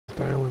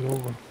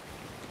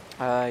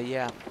over?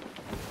 Yeah.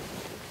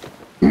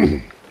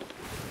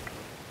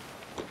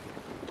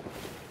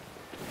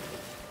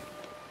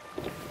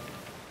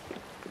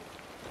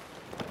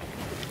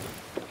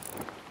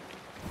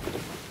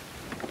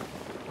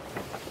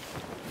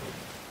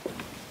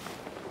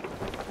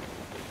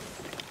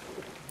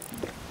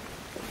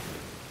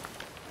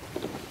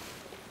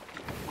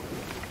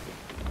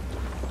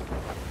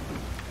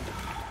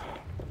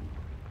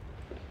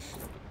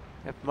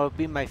 That might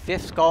be my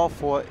 5th skull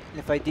fort.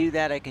 If I do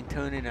that, I can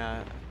turn in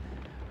a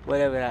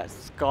whatever that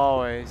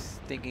skull is.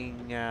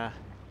 Thinking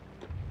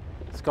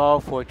skull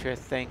fortress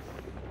thing.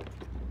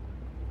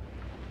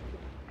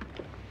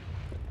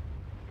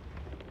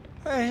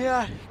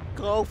 Yeah,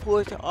 skull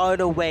forts are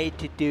the way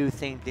to do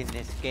things in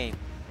this game.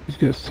 He's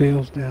got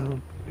sails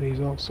down, and he's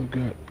also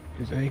got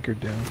his anchor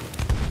down.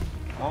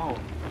 Oh,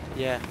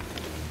 Yeah.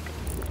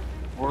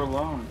 we're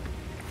alone.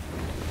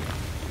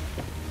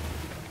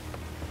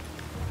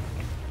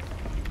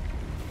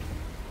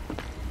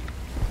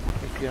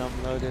 If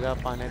I'm loaded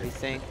up on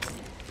everything.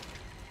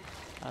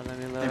 Let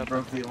me load They up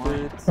broke on the some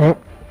line. foods. Oh,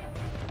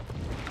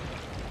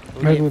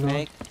 We didn't Megalodon.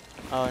 make.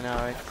 Oh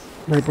no, it's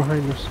right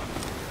behind us.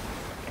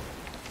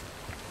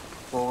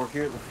 Well, we're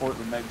here at the fort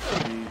with Meg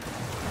should be.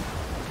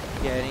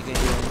 yeah, it ain't gonna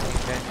do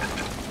anything then.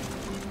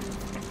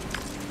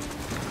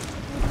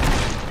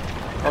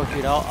 Oh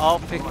shit, I'll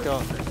pick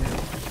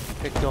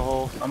the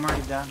hole. I'm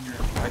already down here.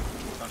 Okay.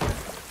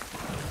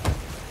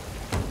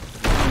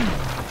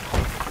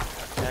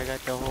 Yeah, I got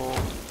the hole.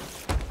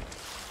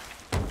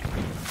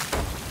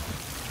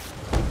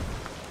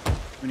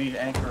 We need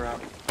to anchor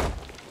up.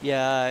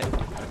 Yeah,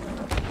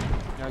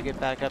 I'll get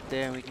back up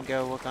there and we can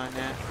go work on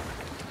that.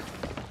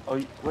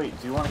 Oh, wait,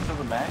 do you want to kill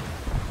the mag?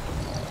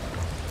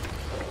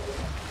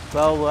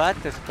 Well, we're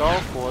at the skull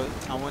fort.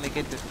 I want to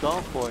get the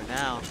skull fort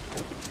now.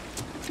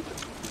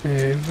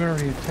 Yeah, he's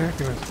already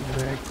attacking us, the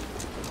Meg.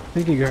 I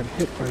think he got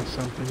hit by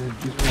something and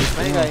just I went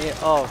think I down. hit.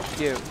 Oh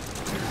shoot.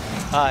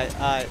 Alright,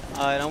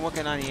 I'm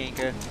working on the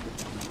anchor.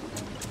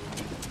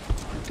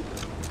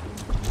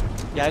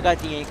 Yeah, I got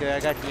the anchor,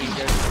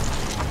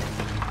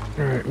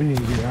 Alright, we need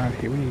to get out of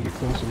here. We need to get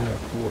closer to that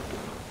fort.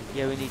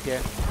 Yeah, we need to.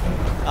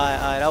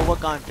 Alright, I'll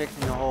work on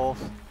fixing the holes.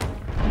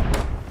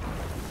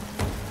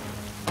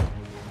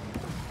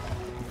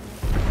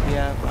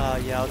 Yeah,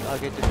 yeah, I'll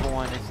get this hole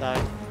on this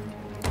side.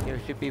 Yeah,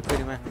 it should be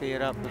pretty much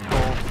cleared up with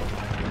holes.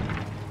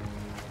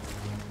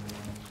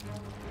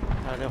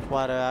 Just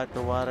water out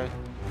the water.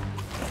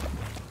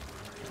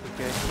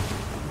 Okay.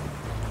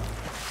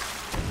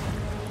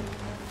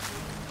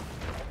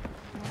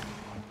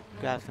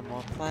 Got some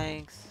more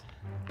planks.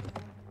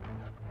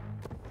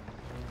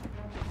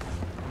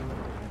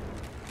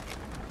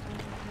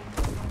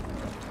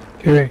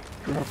 Okay,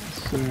 drop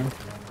the sail.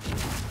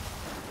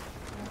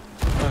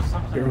 There's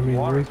something Here, I in the mean,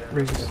 water raise, there.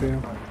 raise the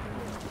sail.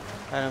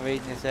 I'm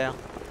reading this out.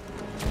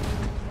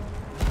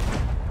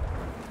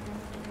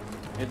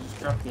 Yeah, just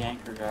drop the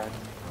anchor, guys.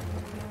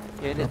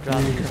 Yeah, just Drop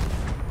drop the it. anchor.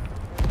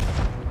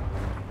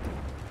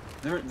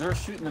 They're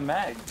shooting the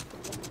mag.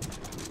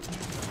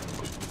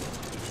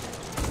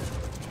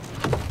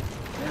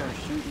 They're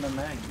shooting the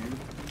mag, dude.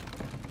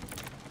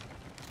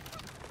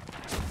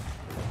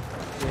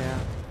 Yeah.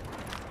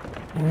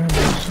 Why am I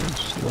so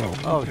slow?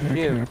 What Oh, the heck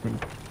shoot.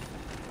 happened?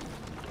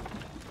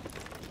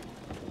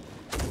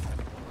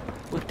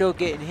 We're still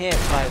getting hit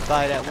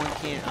by that one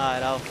cannon.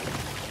 Alright,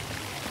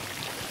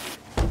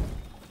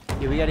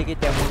 yeah, we gotta get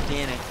that one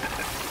cannon.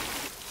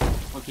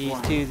 Which He's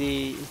one? to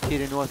the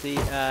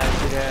northeast,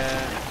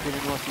 to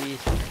the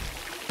northeast.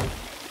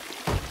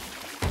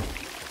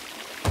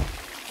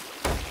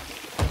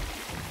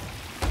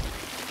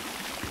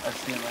 I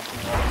see him up in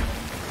the water.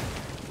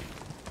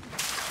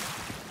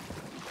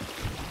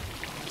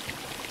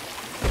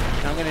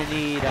 I'm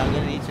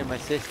gonna need some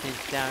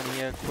assistance down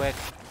here quick.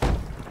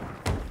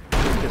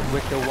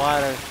 With the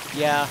water.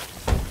 Yeah.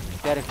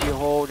 Got a few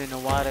holes in the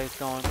water, it's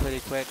going pretty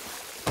quick.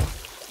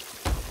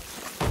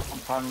 I'm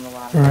climbing the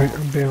ladder. Alright,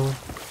 I'm bailing.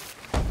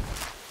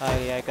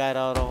 Alright, yeah, I got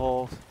all the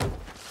holes.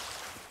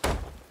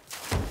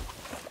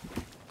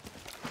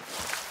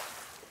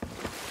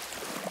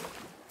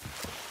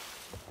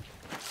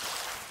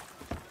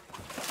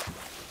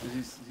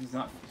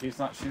 He's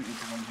not shooting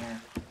from in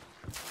here.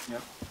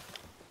 Yep.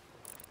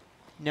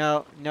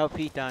 No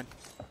Pete done.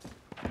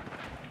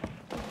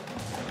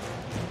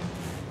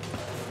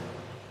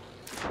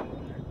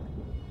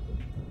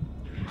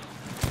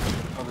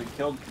 Oh, the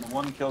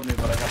one killed me,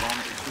 but I got one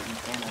that was shooting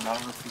cannon. I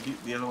don't know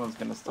if the other one's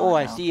gonna start Oh,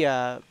 I now. see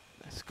a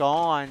skull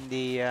on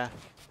the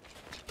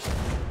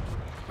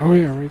Oh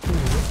yeah, right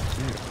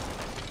there.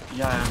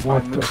 Yeah,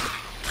 What the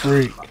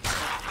freak?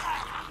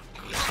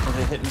 Are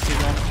they hitting too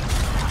much?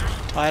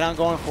 Alright, I'm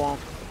going for him.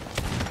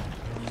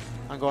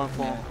 I'm going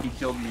for him. Yeah, he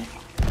killed me.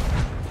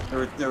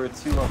 There were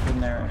two up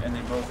in there, and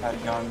they both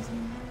had guns.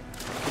 And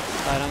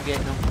Alright, I'm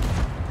getting him.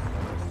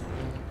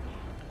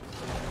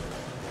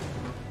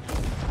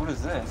 what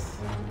is this?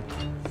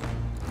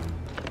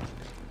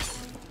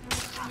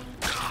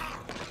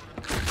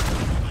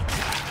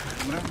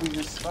 When did we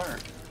just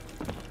start?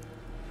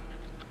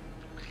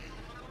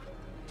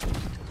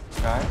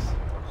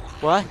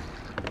 What?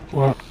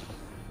 What?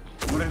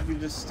 What did we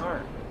just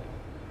start?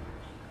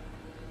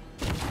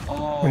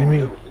 Oh, What do you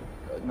mean?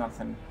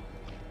 Nothing.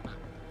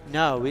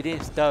 No, we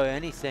didn't start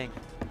anything.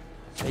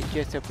 It's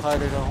just a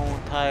part of the whole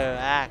entire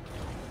act.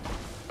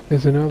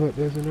 There's another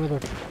freaking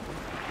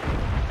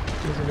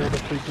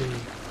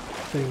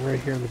thing right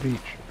here on the beach.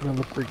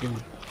 Another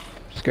freaking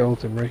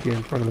skeleton right here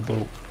in front of the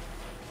boat.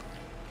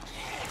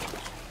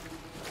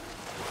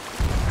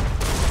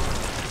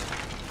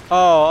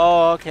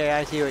 Oh, okay,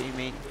 I see what you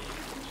mean.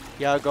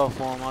 Yeah, I'll go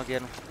for him, I'll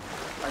get him.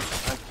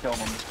 I killed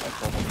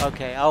him.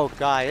 Okay, oh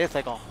god, there's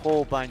like a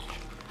whole bunch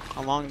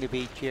along the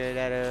beach here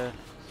that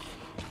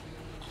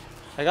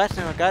I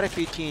got a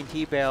few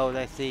TNT barrels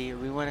I see.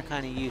 We wanna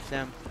kinda use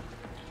them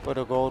for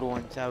the gold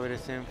ones, I would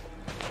assume.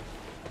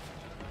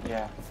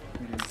 Yeah,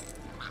 we do.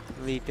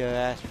 Leave the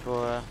rest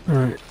for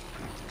Alright.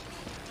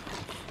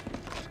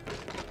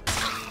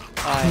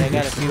 alright, I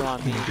got a few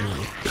on me.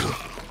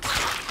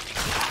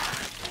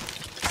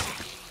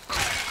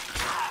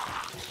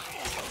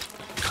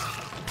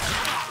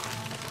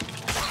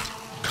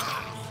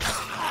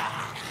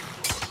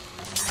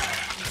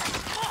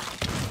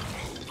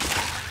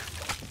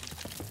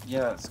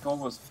 Yeah, that skull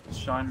was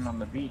shining on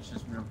the beach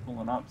as we were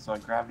pulling up, so I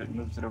grabbed it and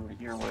moved it over to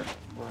here where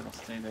it'll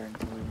stay there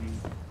until we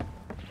leave.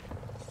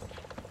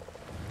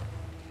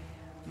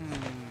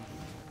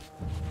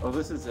 Oh,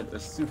 this is a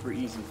super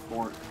easy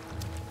fort.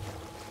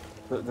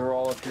 They're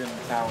all up here in the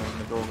tower in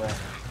the doorway.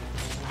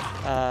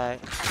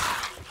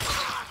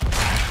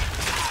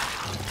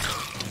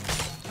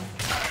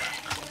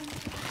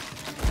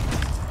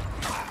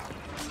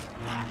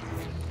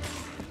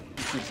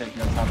 This should take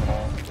no time at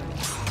all.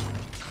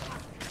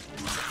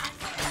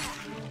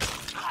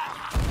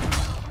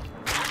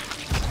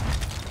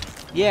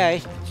 Yeah,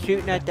 it's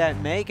shooting at that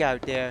Meg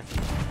out there.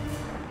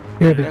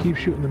 Yeah, they keep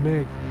shooting the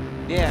Meg.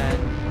 Yeah.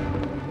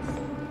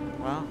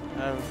 Well,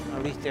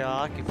 at least they're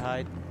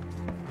occupied.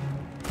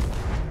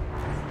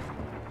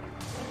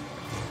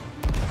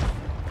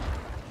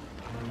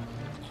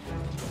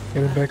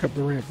 Get him back up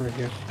the ramp right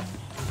here.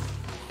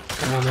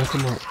 I'll knock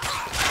him up.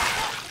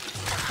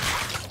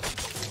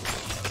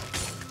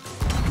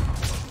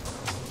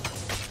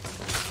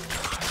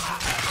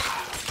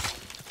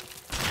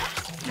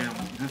 Yeah,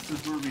 this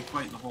is where we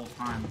fight the whole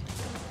time.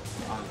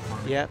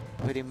 Yep,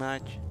 pretty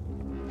much.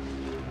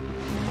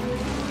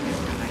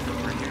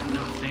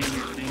 No, stay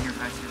here,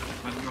 back here,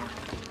 by the door.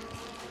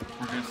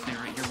 We're gonna stay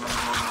right here by the door.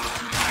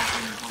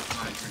 Both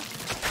sides here.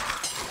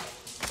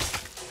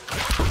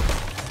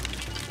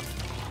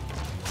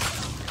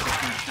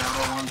 The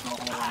shadow ones all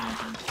around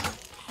here.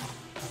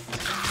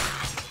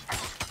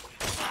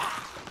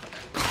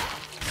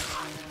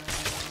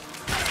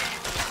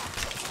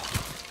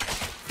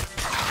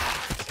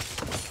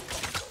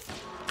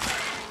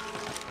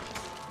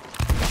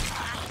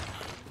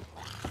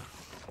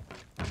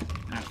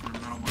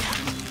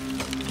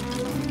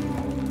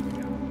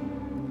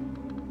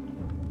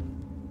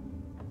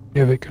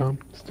 Here they come.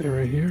 Stay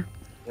right here.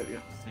 Yep,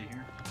 stay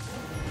here.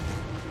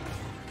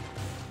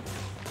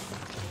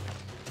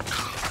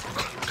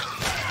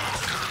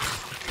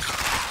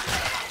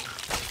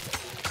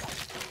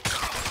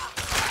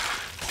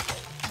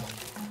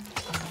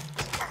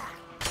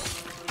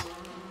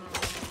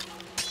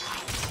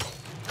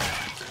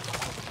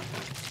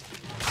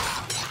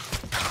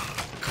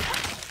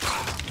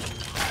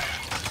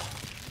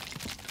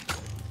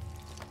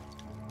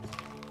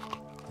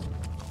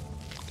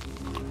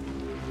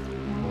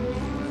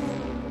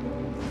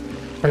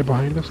 Right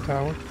behind this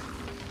tower.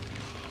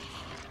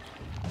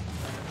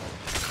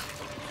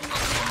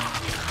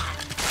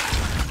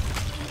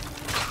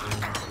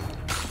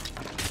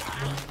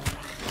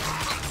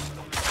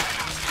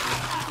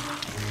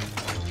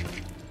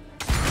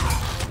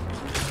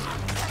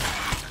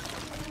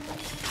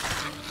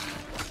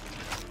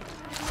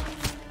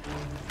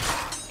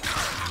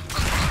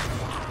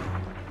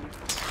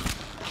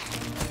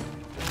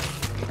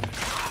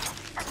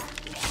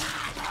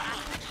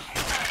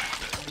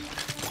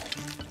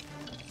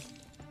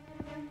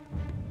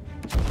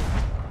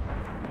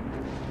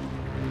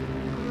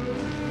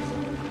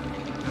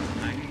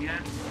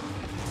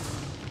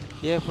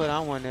 Yeah, put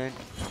on one in.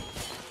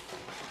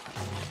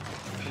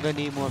 I'm gonna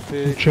need more I'm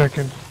food.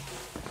 checking.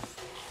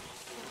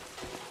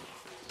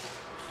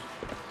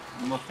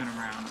 I'm looking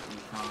around at the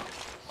top.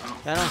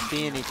 I don't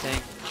see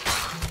anything.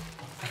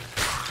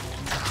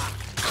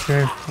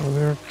 Okay, well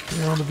they're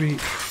on the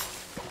beach.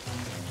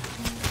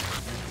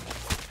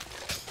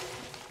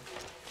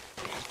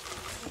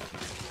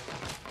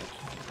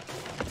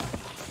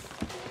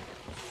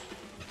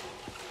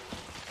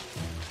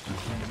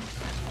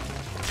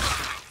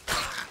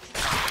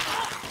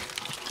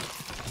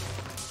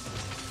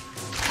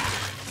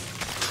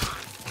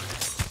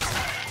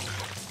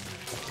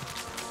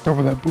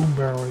 Over that boom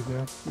barrel right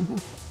there.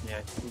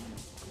 Yeah,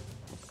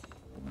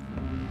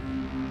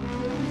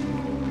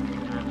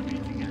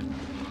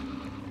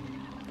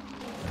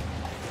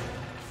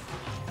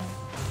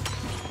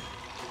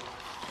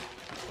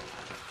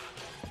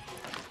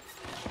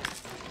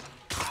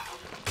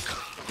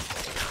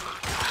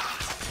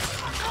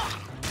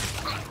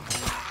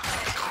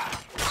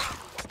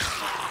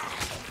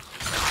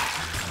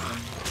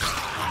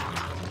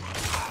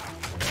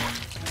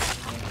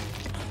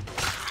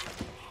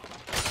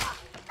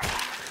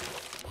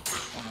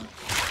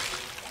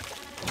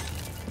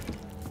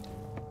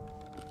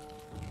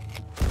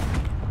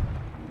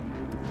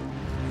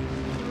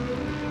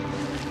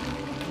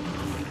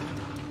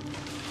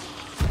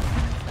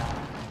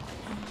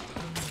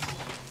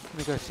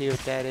 go see what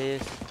that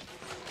is.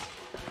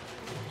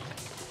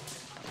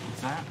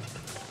 What's that?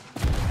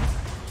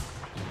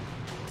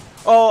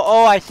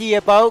 Oh, I see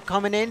a boat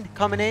coming in,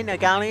 a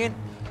galleon.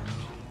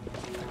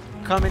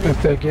 Coming in.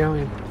 That's that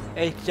galleon.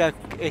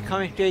 It's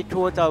coming straight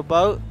towards our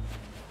boat.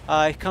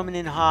 It's coming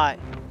in hot.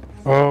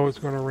 Oh, it's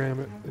gonna ram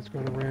it. It's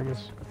gonna ram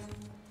us.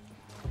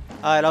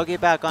 Alright, I'll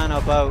get back on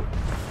our boat.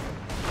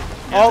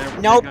 Yeah, Oh,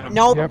 nope,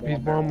 nope. Yep, he's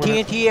bombing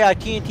it.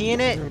 TNT in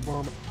He's it? gonna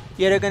bomb it.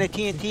 Yeah, they're gonna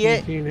TNT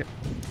it? TNT it.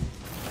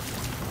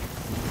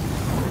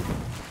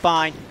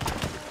 Fine.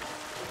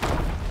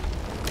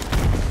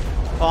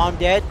 Oh, I'm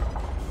dead?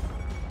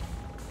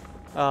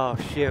 Oh,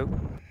 shoot.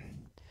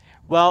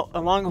 Well,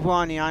 as long as we're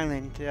on the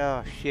island,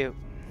 oh, shoot.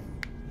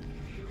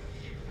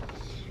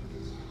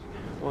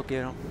 We'll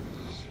get them.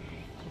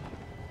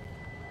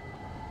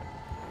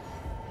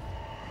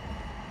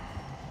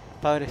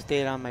 If I would have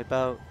stayed on my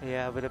boat,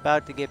 yeah, but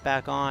about to get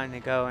back on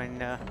and go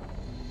and,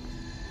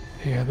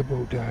 Yeah, the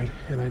boat died,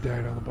 and I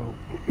died on the boat.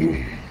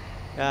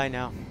 yeah, I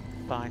know.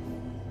 Fine.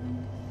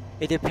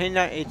 It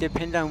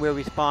depends on where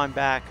we spawn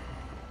back.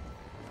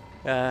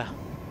 We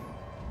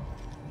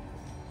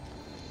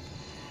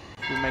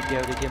might be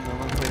able to give them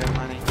a little bit of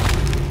money.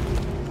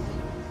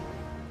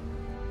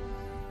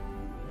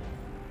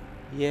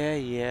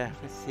 Yeah,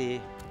 let's see.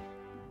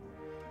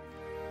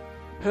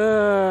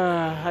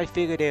 I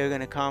figured they were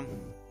gonna come.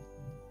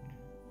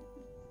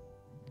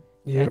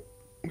 Yep,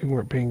 we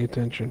weren't paying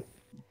attention.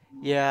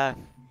 Yeah.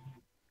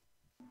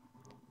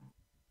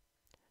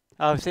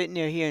 I was sitting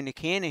there hearing the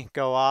cannon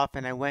go off,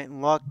 and I went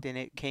and looked, and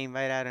it came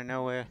right out of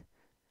nowhere.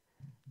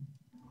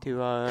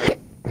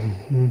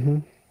 Mm-hmm.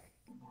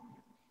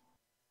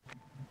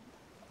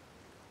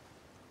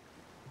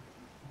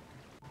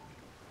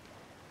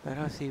 I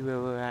don't see where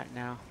we're at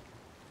now.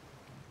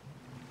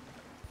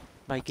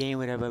 My game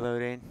would ever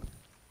load in.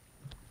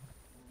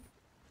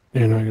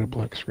 And I got a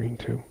black screen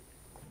too.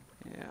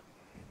 Yeah.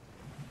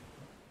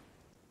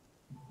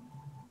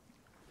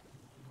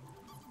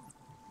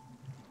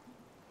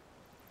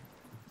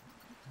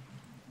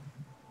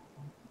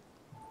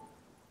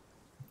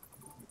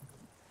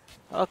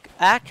 Okay,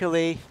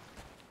 actually,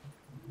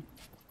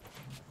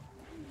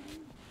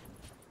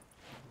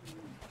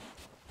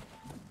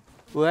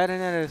 we're at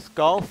another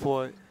skull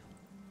fort.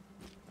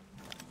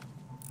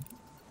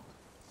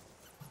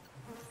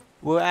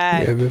 We're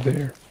at. Yeah, they're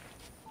there.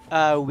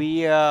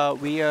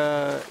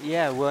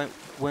 Yeah,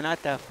 we're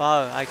not that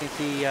far. I can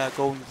see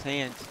Golden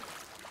Sands.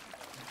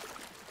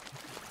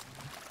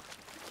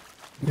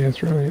 Yeah,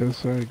 it's right on the other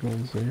side of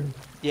Golden Sand.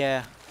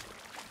 Yeah.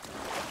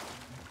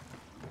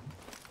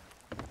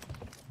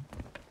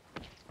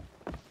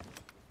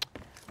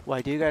 Well,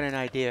 I do got an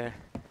idea.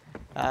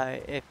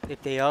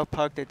 If they are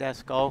parked at that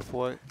skull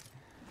fort,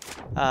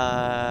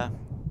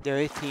 there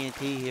is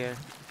TNT here.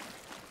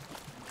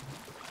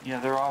 Yeah,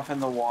 they're off in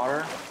the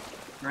water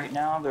right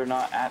now. They're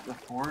not at the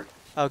fort,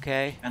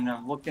 Okay. and they're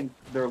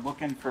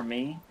looking for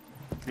me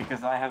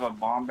because I have a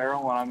bomb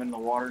barrel and I'm in the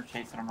water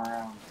chasing them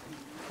around.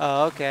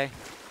 Oh, okay.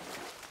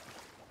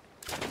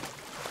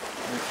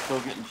 They're still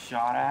getting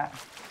shot at.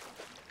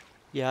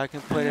 Yeah, I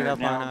can put it up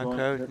on our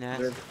crow's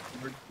nest.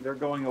 They're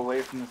going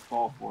away from the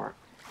skull fort.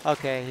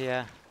 Okay,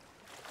 yeah.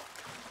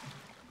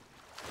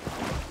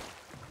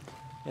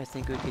 I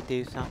think we could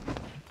do something.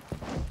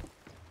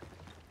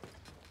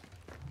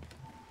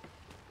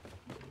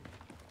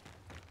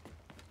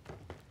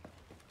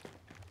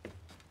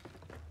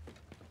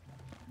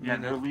 Yeah,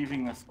 they're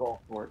leaving the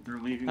skull fort. They're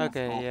leaving the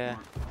skull yeah.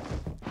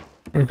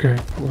 fort. Okay,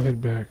 we'll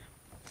head back.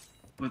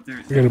 But We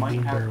they got a might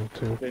boom have barrel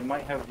too. they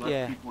might have left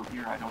Yeah. people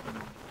here. I don't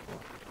know.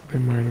 They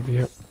might have,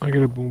 yep. I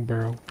got a boom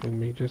barrel with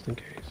me just in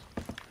case.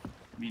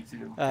 Me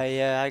too.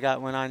 Yeah, I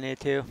got one on there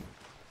too.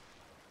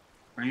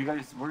 Where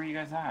are you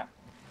guys at?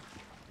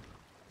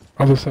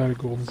 Other side of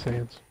Golden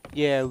Sands.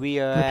 Yeah, we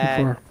are Not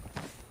too at.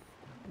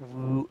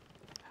 far.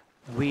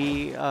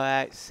 We are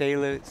at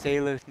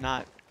Sailor's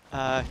Knot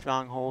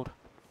stronghold.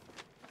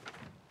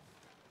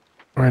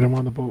 Alright, I'm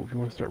on the boat if you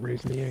want to start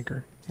raising the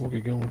anchor. We'll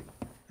get going.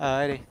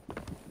 Alrighty.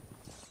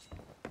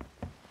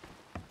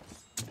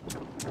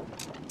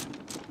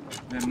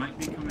 They might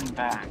be coming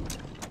back.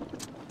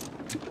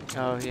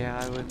 Oh yeah,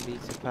 I wouldn't be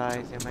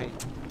surprised. They might.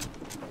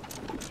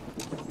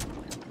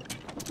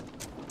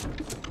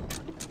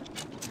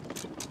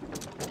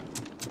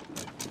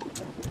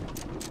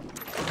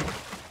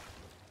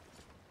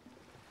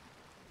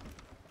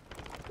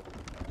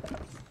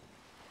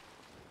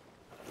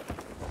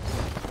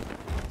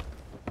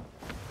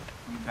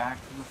 Back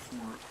to the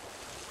fort.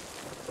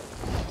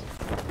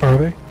 Are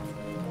they?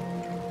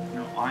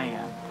 No, I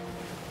am.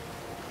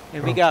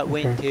 And we Oh, got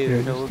wind okay. too, Yeah,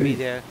 so just we'll be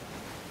stay- there.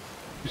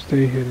 You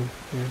stay hidden,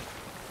 yeah.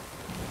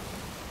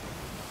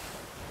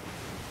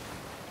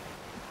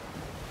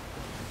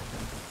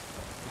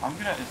 I'm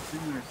gonna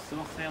assume they're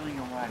still sailing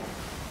away.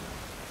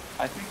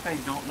 I think they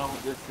don't know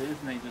what this is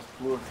and they just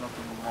blew us up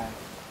and away.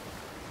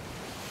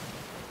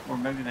 Or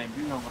maybe they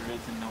do know what it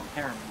is and don't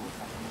care and blew us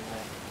up and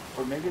away.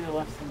 Or maybe they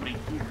left somebody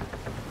here.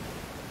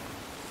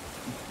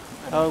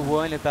 I was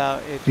worrying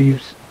about if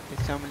Thieves,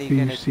 somebody do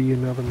you gonna. see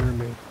another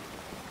mermaid?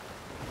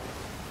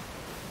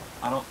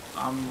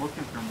 I'm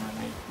looking for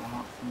mermaids, but I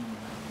don't see any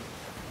mermaids.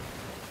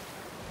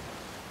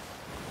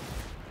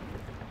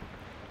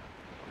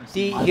 I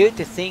See, my here's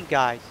the mermaid. thing,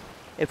 guys.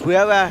 If we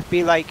ever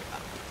be like,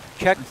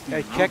 check, I see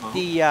a check rowboat.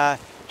 the,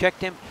 check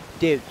them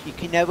dudes. You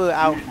can never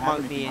You didn't have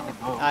outmark me anything in on the. the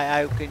boat.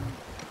 I can.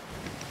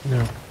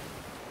 No.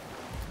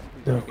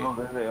 No. Okay. Oh,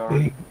 there they are.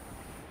 Hey,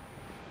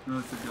 No,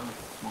 it's a ghost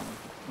one.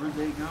 Where'd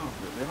they go?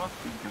 They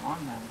must be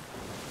gone then.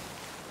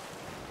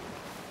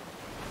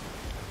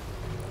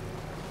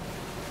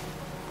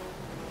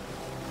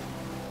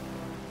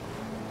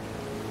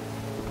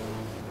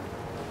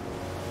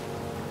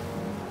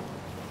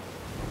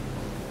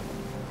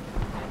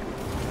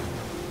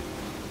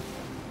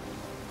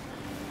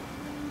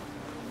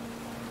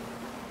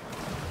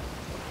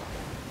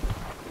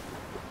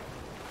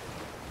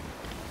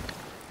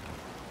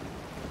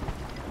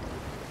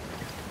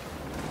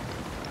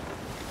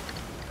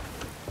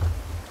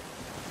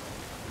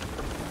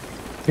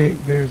 hey,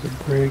 there's a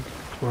brig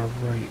to our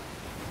right.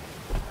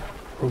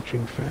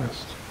 Approaching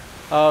fast.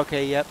 Oh,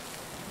 okay. Yep.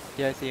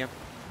 Yeah, I see him.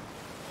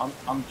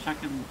 I'm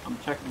checking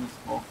the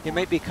smoke. They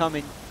might be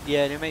coming.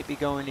 Yeah, they might be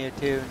going there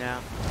too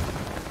now.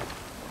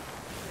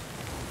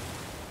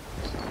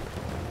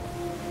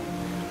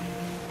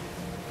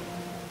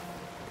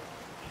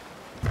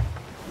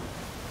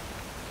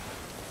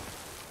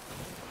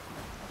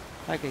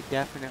 I could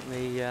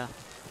definitely.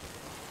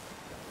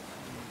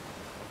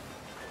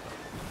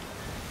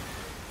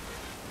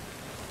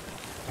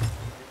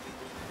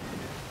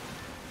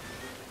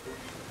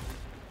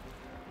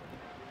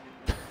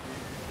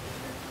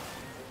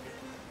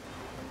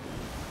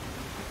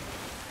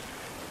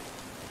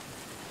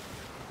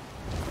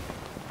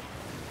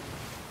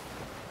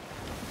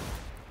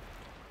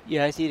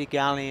 Yeah, I see the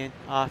galleon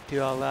off to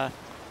our left.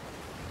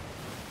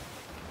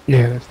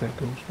 Yeah, that's that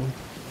ghost one.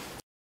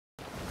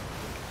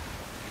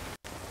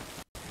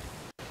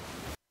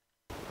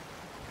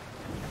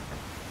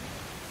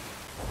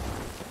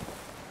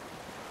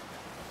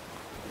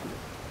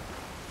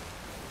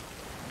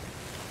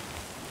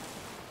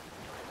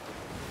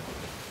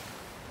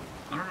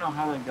 I don't know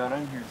how they got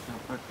in here so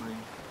quickly.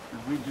 Cause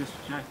we just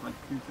checked like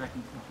 2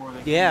 seconds before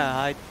they Yeah, came.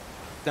 I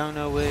don't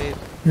know where.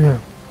 Yeah.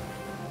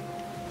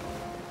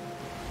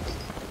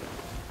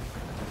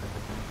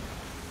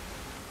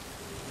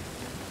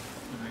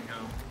 There they go.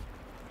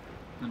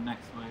 The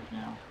next wave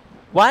now.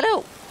 Why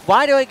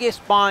do I get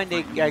spawned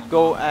Right, at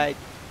go at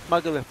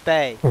Smuggler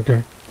Bay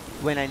Okay.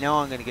 when I know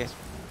I'm gonna get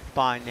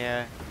spawned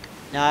there?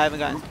 No, I haven't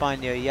gotten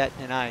spawned there yet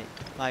tonight.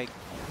 Like,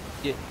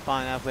 get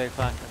spawned halfway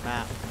across the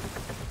map.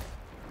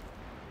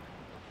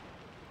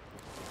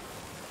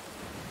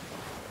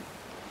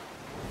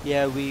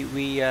 Yeah,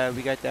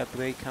 we got that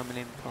blade coming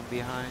in from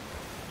behind.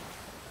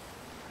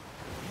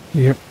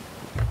 Yep.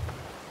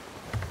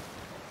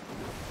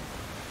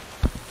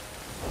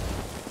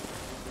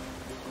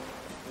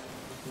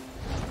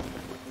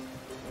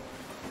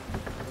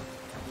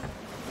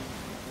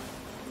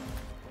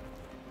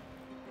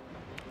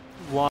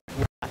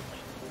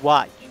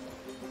 Watch.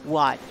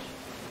 Watch.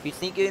 You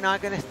think you're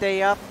not gonna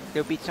stay up?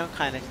 There'll be some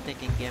kind of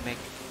stinking gimmick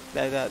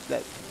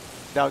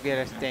that'll get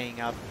us staying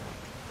up.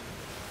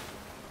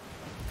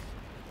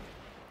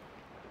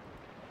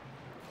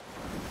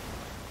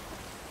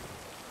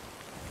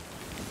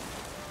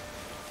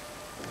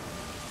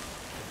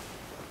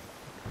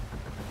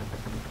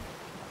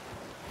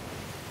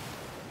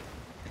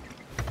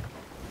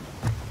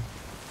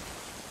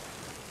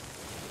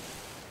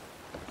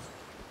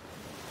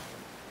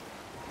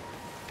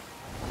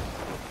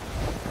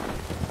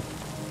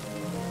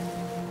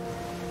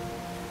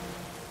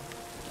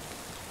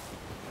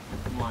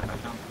 What? I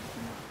jumped this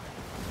thing.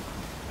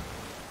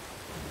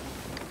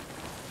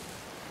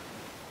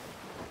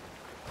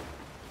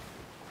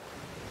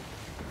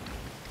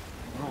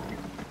 Oh.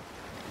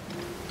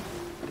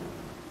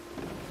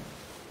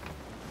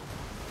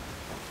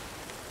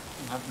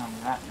 I've done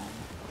that now.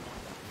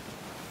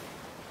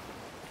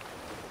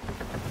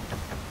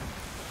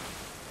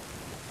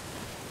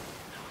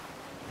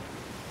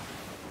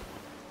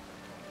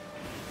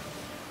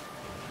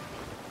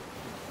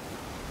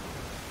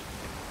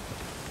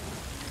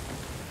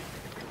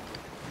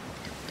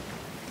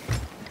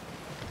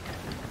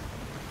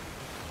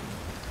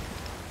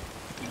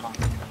 Get off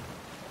of me.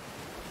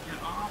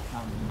 Get off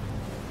of me.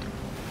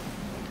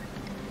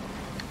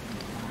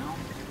 Well.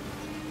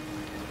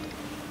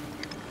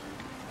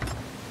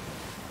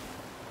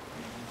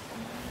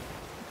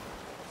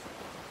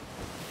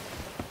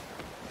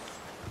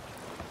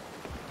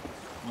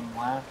 One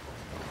left.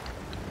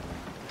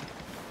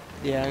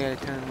 Yeah, I gotta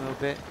turn a little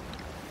bit.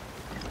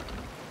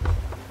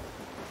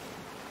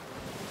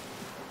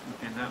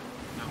 Okay, that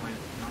way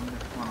it's done.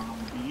 There's one on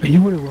the Are beach.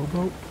 you in a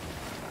rowboat?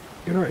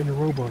 You're not in a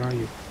rowboat, are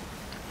you?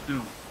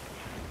 Two.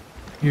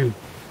 You.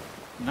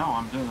 No,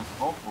 I'm doing a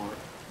skull for it.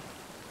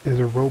 There's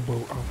a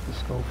rowboat off the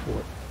Skull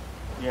Fort.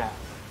 Yeah.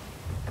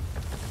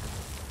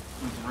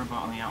 There's a rowboat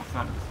on the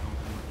outside of the skull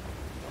fort.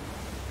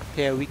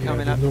 Okay, are we Yeah,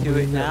 coming there's up to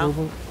nobody it in that now?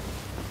 rowboat?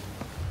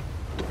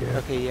 Yeah.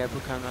 Okay, yeah,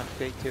 we're coming up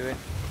straight to it.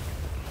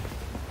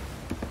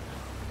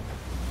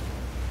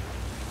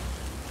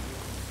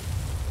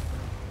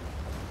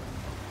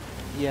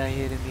 Yeah, I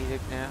hear the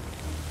music now.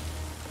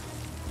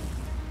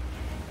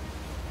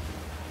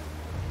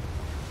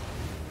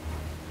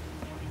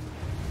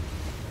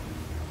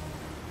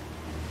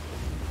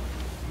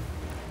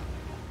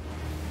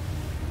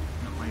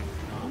 The wave's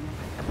done.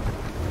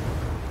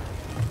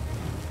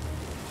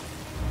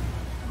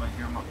 I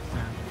hear him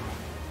upstairs.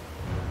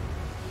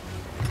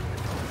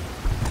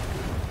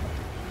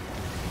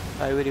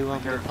 I really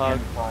want hear to a pug.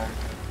 campfire.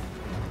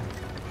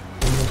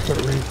 I'm gonna start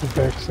reading the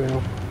back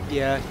sail.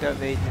 Yeah, start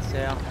raiding the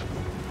sail.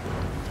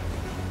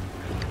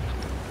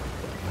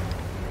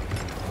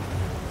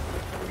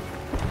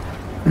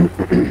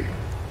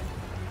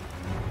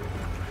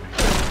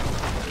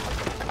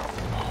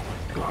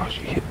 Gosh,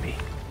 you hit me.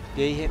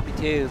 Yeah, you hit me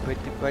too, but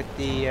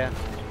the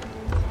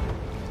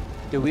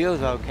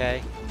wheel's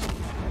okay.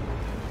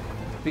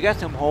 We got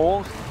some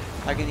holes.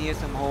 I can hear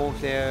some holes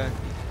there.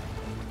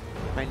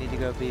 Might need to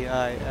go be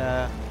alright.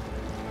 I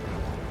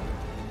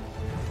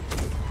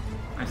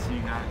see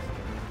you guys.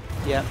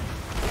 Yep.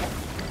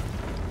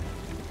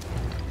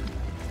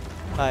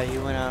 Alright,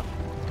 you went up.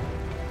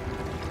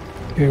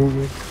 Okay, we're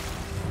good.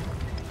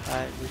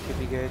 Alright, we should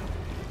be good.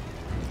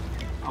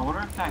 I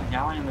wonder if that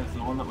galleon is the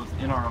one that was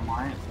in our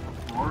alliance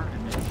before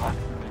and they left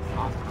or they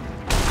stopped coming.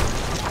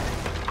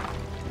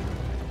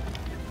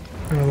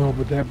 I don't know,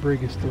 but that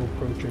brig is still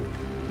approaching.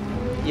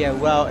 Yeah,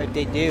 well, if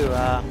they do,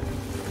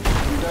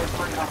 You guys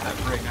bring out that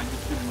brig, I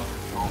just did another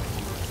call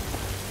for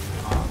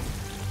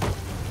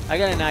I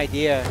got an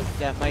idea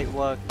that might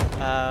work.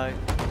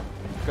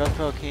 Go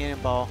throw a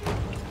cannonball.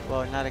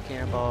 Well, not a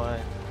cannonball.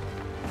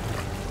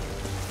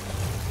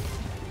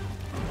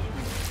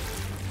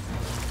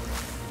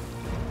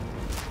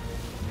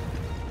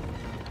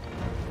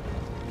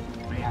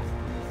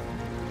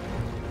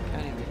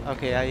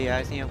 Okay, yeah,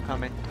 I see him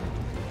coming.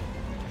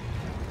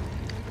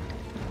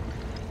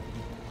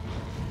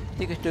 I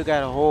think I still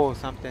got a hole or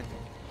something.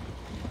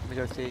 Let me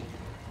go see.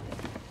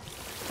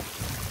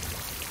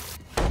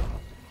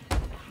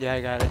 Yeah,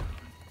 I got it.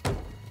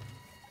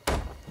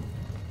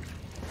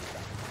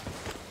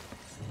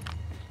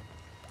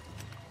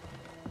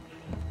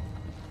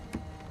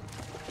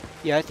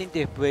 Yeah, I think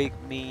the break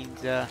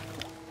means they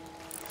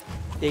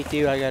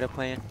do. I got a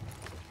plan.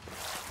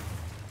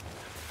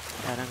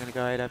 And I'm gonna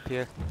go right up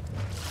here.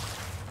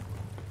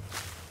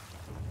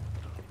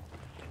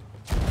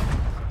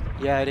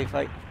 Yeah, they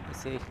fight.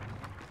 Let's see.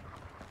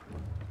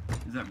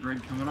 Is that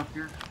brig coming up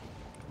here?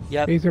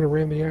 Yep. He's gonna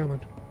ram the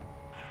island.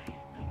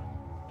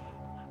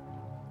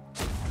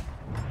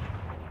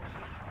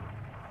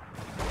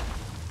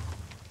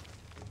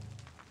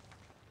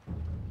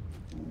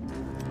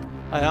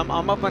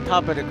 I'm up on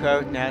top of the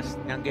crow's nest.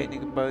 And I'm getting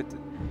the boat.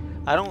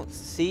 I don't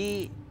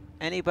see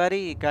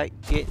anybody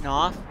getting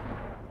off.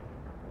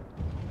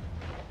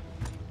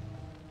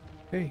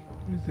 Hey,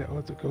 what is that? Oh,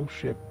 it's a ghost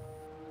ship.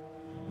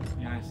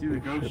 Yeah, I see the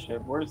Ghost ghost ship.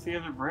 ship. Where's the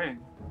other brig?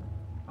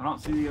 I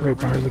don't see the other Right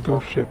brig. behind the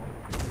ghost ship.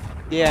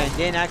 Yeah, and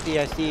then actually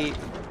I see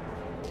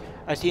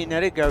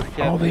another ghost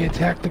ship. Oh, they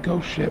attacked the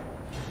ghost ship.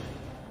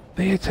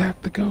 They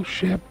attacked the ghost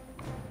ship.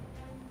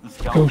 The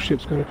skeleton. Ghost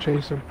ship's gonna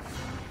chase them.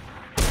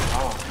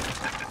 Oh.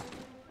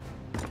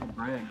 The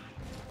brig.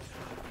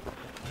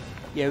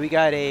 Yeah, we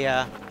got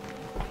a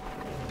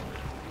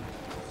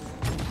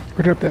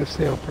Put up that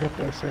sail. Put up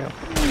that sail.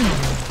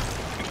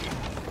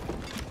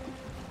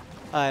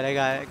 alright, I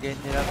got it.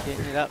 Getting it up,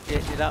 getting it up,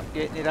 getting it up,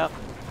 getting it up.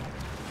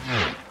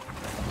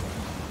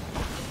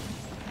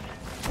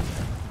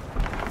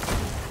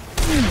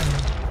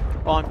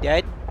 Oh, I'm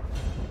dead.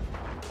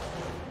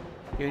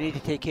 You need to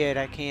take care of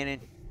that cannon.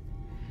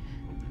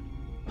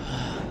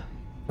 I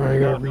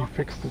gotta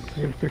refix the.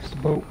 I gotta fix the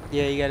boat.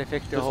 Yeah, you gotta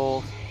fix the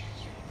hole.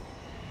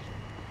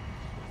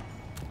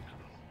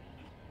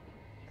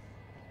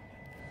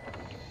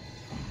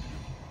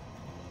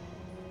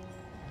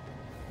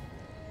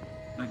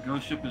 The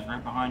ghost ship is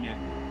right behind you.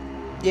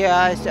 Yeah,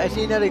 I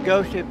see another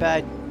ghost ship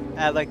at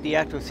like the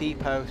actual sea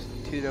post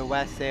to the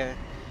west there.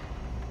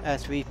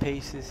 At 3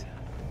 paces.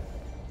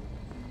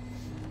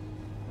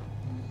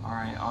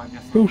 Alright, I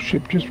guess Ghost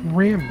ship just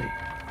rammed me.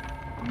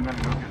 I'm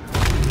gonna go get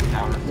the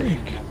tower.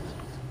 Freak.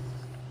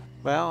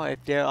 Well,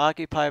 if they're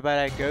occupied by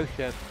that ghost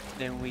ship,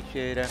 then we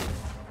should.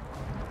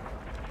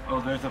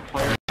 Oh, there's a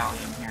player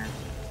galleon here.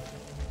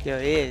 There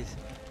is.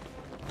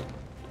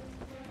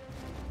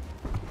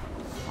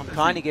 I'm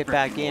trying to get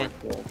back in.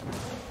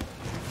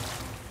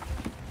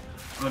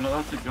 Oh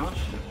no, that's a ghost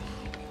ship.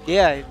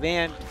 Yeah,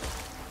 man.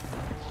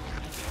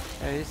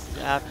 This is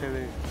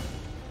absolute.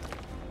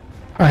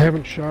 I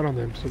haven't shot on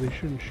them, so they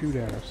shouldn't shoot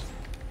at us.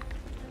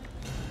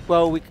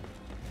 Well, we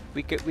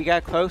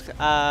got close.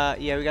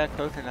 Yeah, we got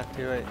close enough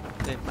to it.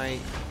 It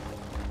might.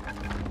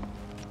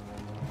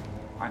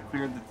 I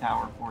cleared the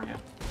tower for you.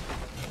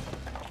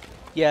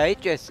 Yeah,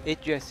 it just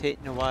hit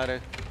in the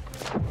water.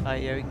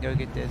 Yeah, we can go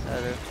get this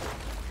other.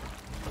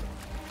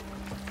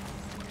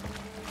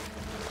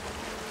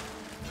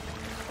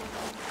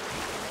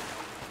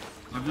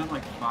 I've done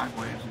like 5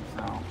 waves or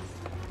so.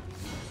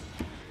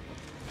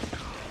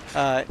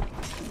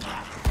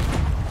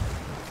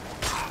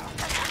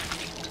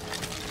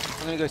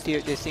 I'm gonna go see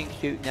what this thing's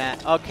shooting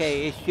at.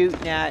 Okay, it's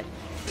shooting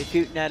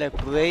at a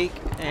Blake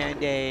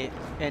and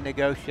a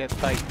ghost ship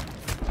fight.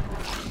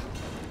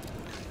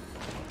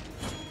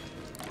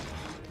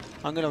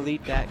 I'm gonna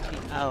lead that team.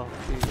 Oh,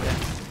 dude, yeah.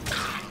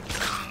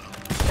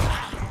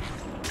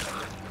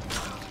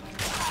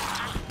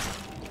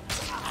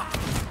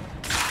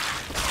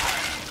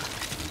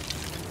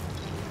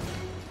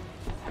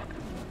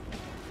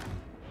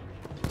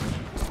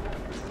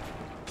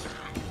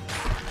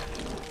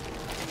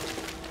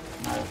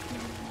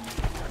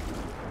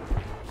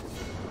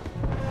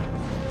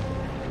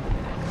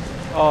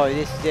 Oh,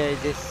 this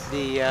is the,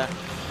 yeah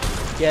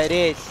it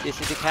is. This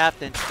is the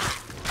captain.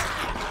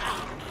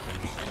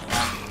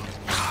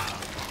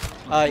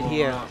 Alright,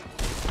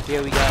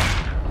 here we go.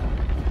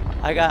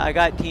 I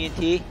got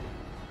TNT.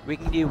 We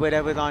can do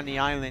whatever's on the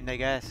island, I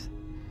guess.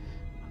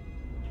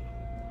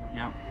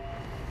 Yep.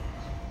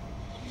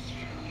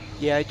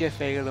 Yeah, I just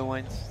regular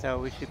ones, so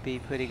we should be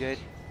pretty good.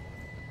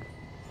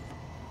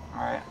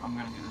 Alright, I'm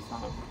gonna get this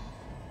other.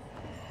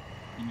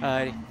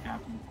 Alright.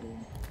 Captain too.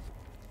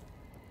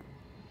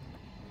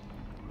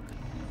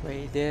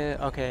 Wait, there.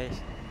 Okay.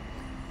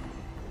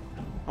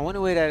 I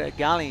wonder where that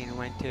galleon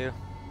went to.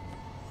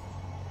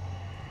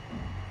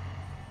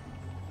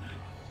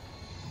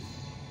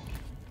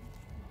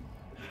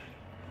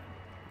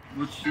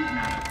 What's shooting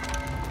at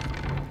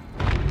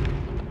it?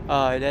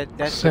 Oh,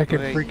 that's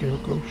second the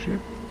freaking ghost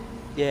ship.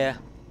 Yeah.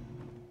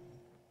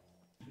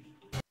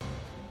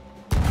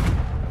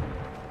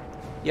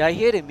 Yeah, I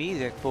hear the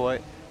music for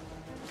it.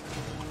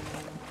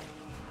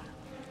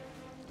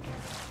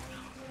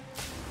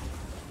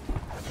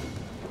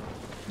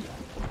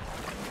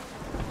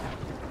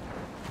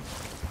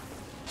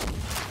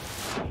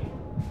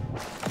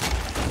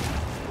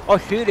 Oh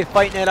shoot, they're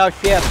fighting at our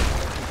ship.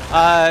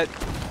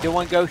 The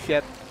one ghost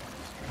ship.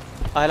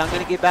 Alright, I'm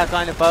gonna get back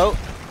on the boat.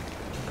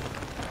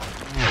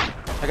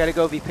 I gotta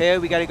go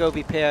repair. We gotta go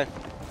repair.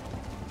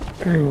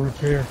 Hey,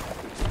 repair.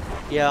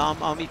 Yeah,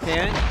 I'm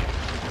repairing.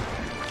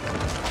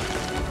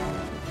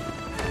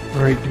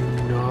 Alright, do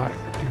not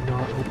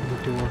open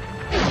the door.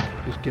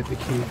 Just get the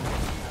key.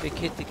 Just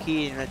hit the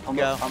key and let's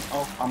go.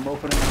 I'm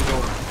opening the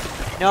door.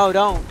 No,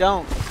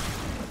 don't.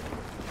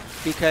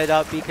 Because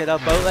our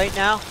boat right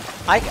now.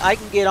 I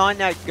can get on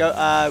that.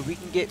 We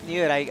can get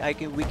near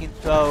it. We can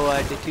throw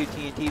the 2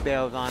 TNT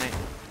barrels on it.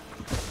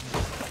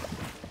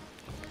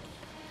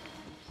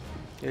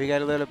 So we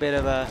got a little bit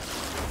of a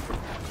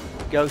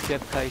ghost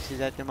ship crisis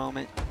at the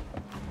moment.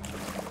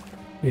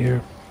 Yeah,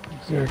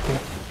 exactly.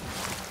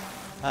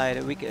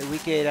 Alright, we could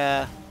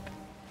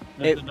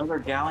There's another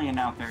galleon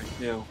out there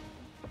too.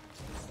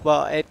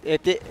 well,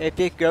 if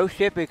this ghost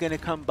ship is gonna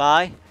come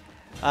by,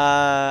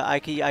 I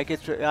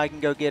can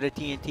go get a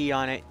TNT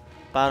on it,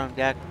 bottom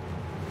deck.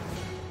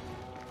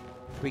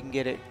 If we can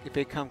get it, if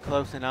it come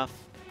close enough.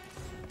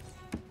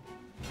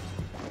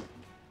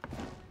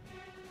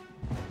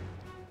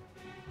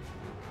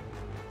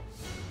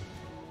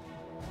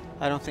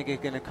 I don't think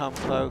it's gonna come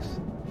close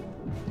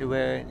to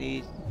where it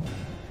needs.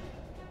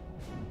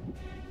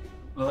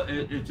 Well,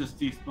 it just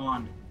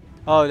despawned.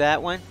 Oh,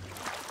 that one?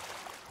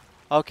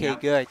 Okay, Yeah.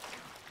 good.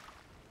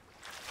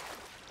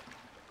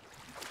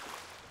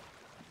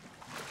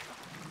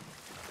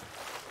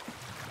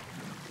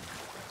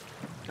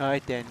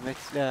 Alright then,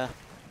 let's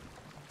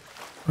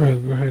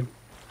Alright, go ahead.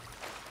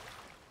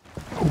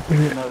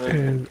 Open it Another-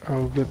 and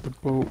I'll get the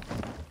boat.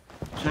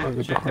 Check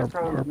the the crow's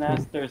harpoon.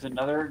 nest. There's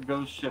another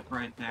ghost ship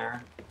right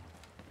there.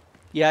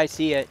 yeah, I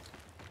see it.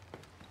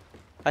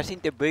 I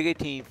think the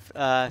brigantine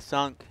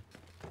sunk.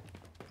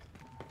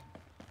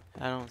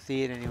 I don't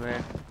see it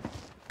anywhere.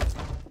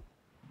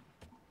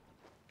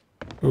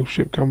 Ghost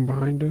ship come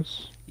behind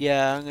us.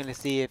 Yeah, I'm gonna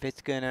see if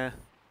it's gonna.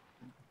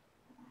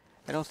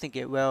 I don't think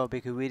it will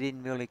because we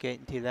didn't really get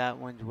into that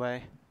one's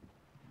way.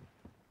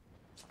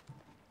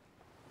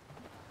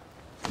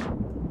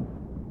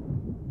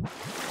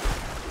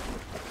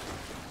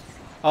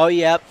 Oh,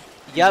 yep.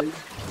 Yeah,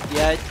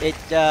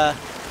 it's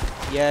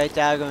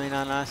aggroing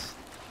on us.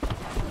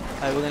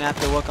 Alright, we're gonna have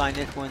to work on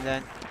this one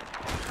then.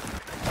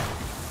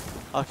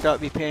 I'll start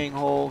repairing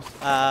holes.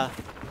 Okay,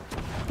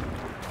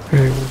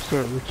 we'll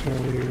start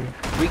retaliating.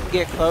 We can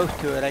get close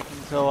to it. I can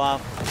throw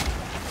off.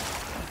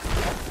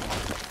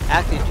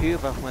 Actually, 2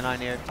 of us went on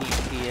there.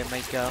 TNT. It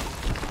might go.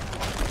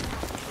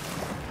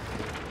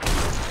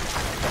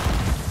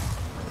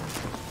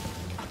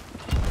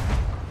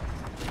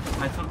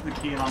 I took the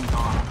key and I'm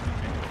gone.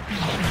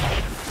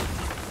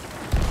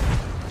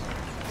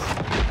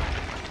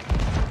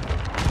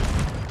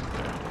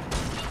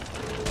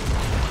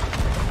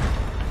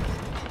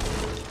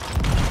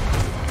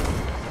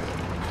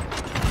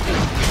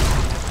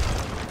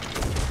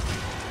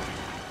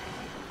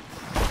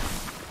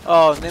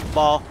 Oh, nymph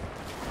ball.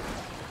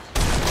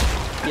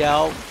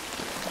 Yeah,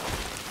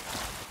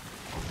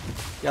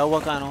 I'll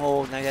work on a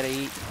hold and I gotta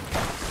eat.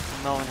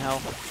 I'm low in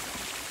health.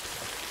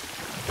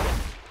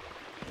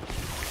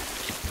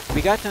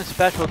 We got some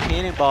special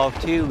cannonballs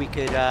too. We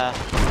could,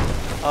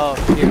 oh,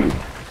 here.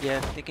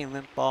 Yeah, thinking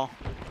limp ball.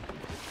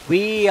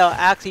 We are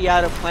actually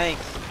out of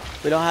planks.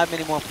 We don't have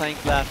many more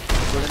planks left.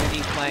 We're gonna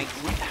need planks.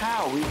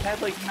 How? We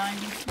had like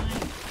 90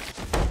 planks.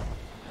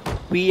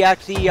 We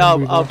actually, We our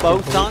lost the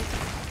boat boat. sunk.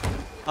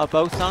 Our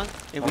boat sunk,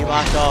 and we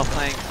lost all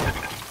planks.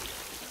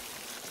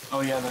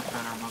 Oh yeah, that's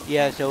right, our boat.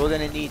 Yeah, so we're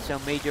gonna need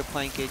some major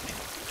plankage.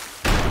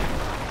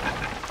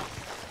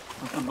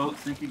 Let the boat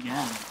sink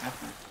again.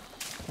 Effort.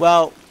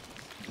 Well,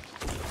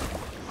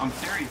 I'm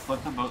serious,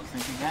 let the boat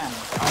sink again.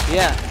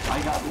 yeah.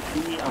 I got the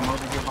key, I'm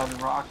over here by the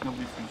rock,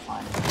 nobody's gonna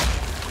find it.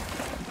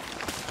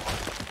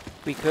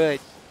 We could.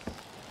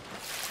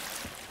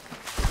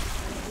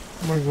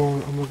 I'm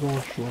gonna go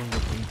on shore and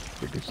get some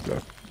freaking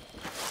stuff.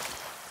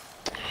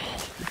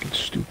 Freaking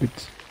stupid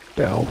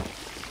bell.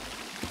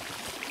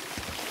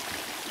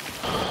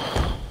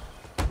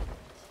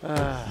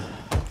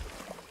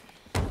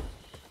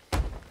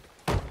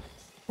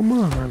 Come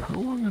on, how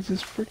long is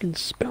this freaking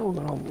spell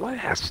gonna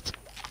last?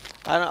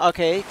 I don't.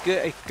 Okay,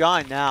 good. It's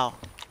gone now.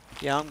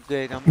 Yeah, I'm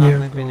good. I'm not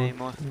limping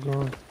anymore. I'm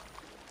gone.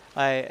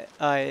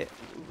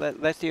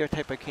 Let's see what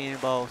type of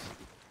cannonballs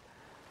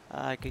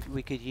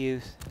we could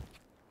use.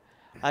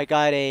 I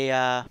got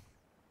a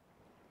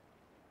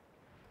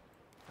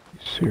You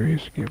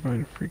serious? You can't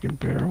find a freaking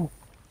barrel?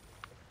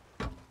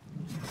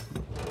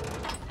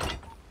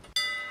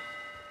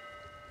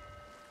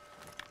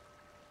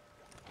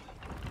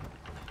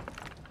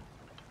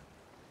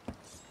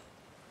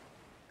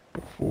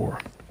 Four.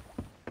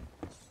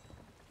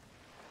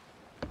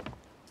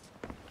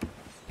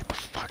 Get the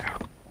fuck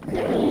out.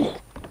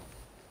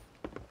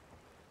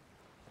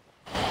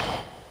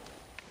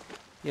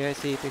 yeah.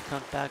 See if it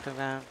comes back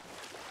around.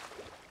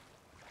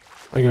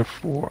 I got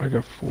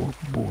four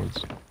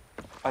boards.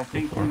 I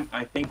think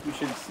you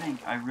should sink.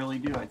 I really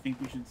do. I think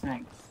you should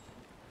sink.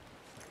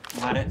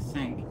 Let it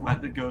sink.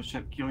 Let the ghost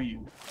ship kill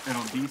you.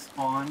 It'll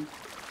despawn.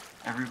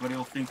 Everybody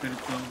will think that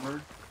it's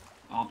over.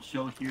 I'll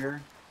chill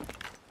here.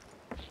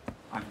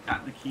 I've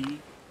got the key.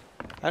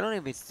 I don't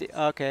even see.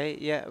 Okay,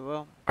 yeah.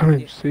 Well, I don't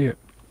even see it.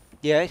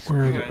 yeah. It's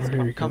Where is it? Guys, Oh,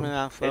 here you coming go.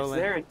 around It's slowly.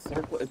 there.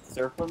 It's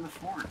circling the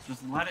fort.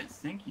 Just let it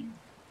sink you.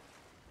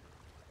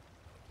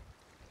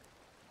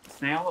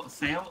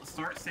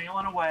 Start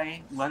sailing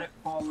away. Let it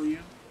follow you.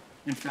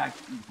 In fact,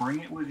 bring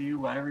it with you.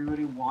 Let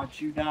everybody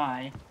watch you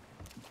die.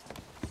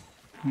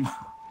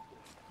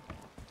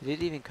 Did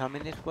it even come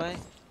in this way?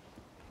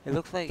 It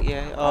looks like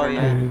yeah. Oh There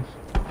yeah. it is.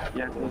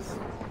 Yeah, it is.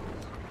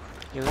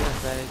 Yeah, we're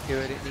gonna let it do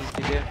what it needs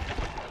to do.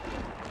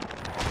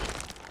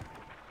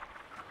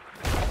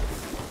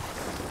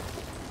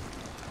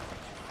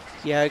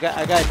 Yeah, I got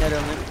another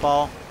limp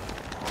ball.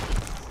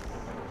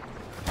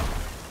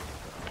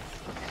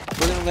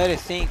 We're gonna let it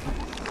sink.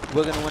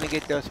 We're gonna want to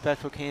get those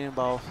special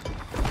cannonballs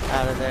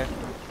out of there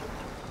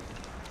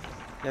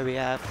that we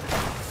have.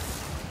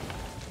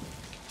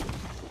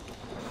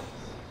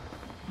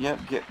 Yep,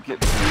 get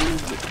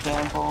food, get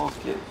cannonballs,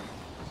 get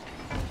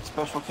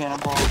special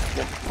cannonballs,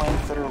 get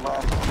planks that are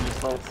left, and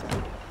just let it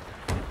sink.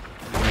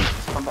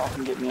 Just come back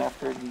and get me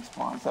after it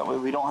despawns. That way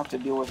we don't have to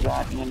deal with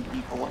that and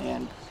people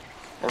and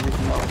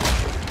everything else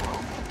in the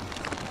world.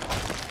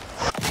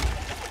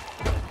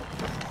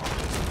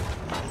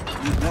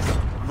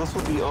 This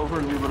would be over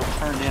and we would have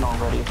turned in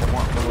already if it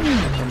weren't for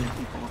the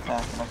people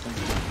attacking us.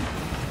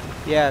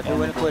 Yeah, if it And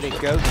wouldn't the put a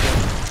ghost ghost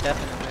in,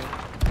 definitely.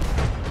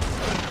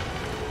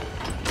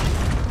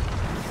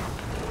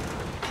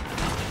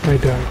 I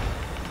died.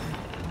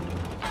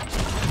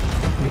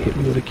 He hit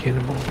me with a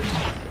cannonball.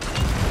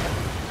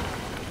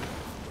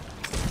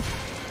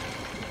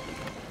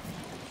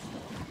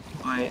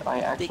 I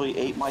actually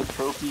ate my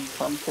trophy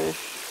sunfish.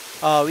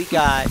 Oh, we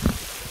got.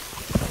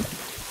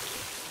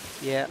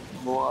 Yeah.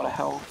 A lot of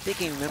health.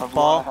 Thinking I limp have a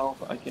lot of ball.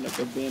 health. I can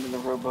abandon the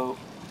rowboat.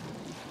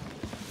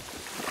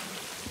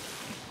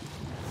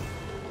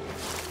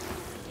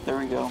 There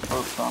we go.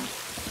 Boat sunk.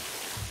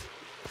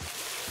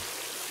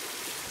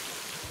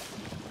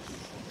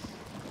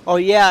 Oh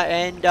yeah,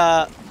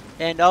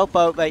 and our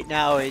boat right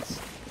now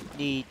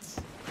needs.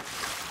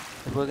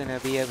 If we're gonna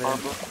be able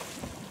to.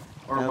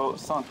 Our Nope. boat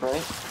sunk,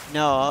 right?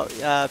 No,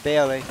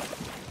 barely.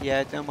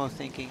 Yeah, it's almost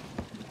sinking.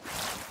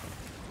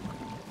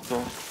 So,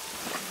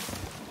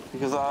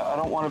 because I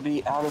don't want to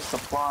be out of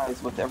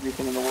supplies with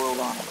everything in the world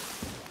on it.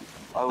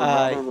 I would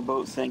rather the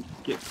boat sink,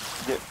 get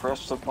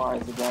fresh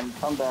supplies again,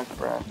 come back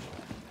fresh.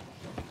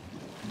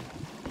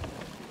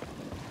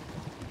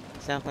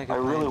 Sounds like a I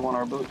plan. really want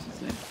our boat to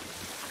sink.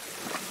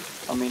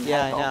 I mean,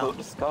 Yeah, heck, I I'll know. boat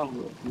to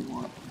scuttle if you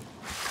want.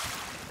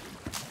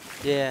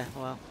 Yeah,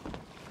 well.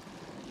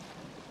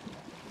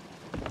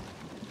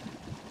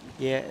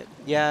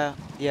 Yeah,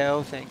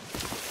 it'll sink.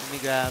 Let me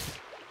grab.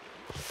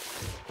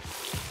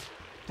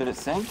 Did it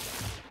sink?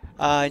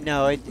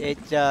 No,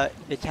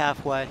 it's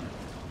halfway.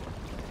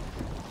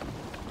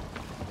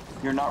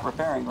 You're not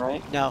repairing,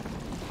 right? No.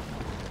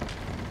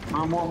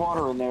 Throw more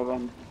water in there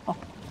then.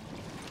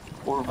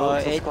 Or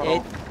vote to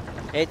scuttle.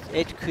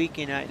 It's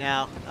creaking right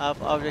now.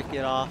 I'll just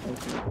get off.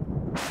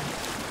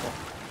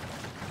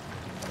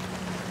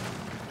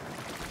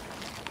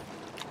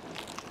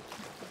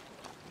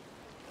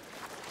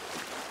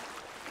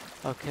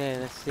 Okay,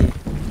 let's see.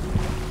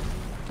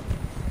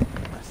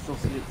 I still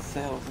see its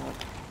sails up.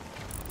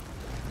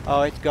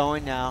 Oh, it's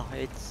going now.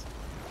 It's...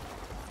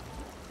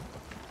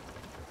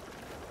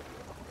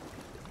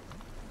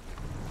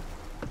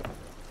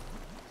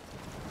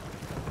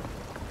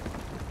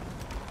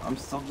 I'm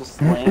still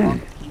just laying on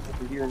the keys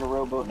over here in a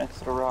rowboat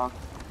next to a rock.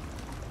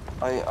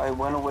 I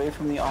went away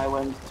from the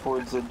island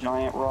towards a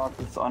giant rock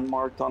that's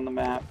unmarked on the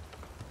map.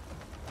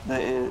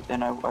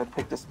 And I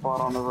picked a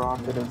spot on the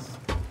rock that is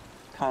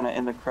kind of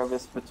in the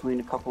crevice between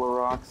a couple of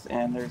rocks,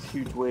 and there's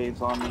huge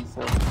waves on me,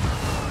 so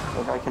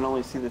like I can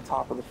only see the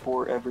top of the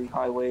fort every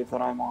high wave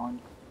that I'm on.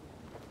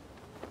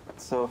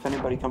 So if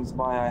anybody comes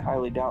by, I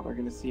highly doubt they're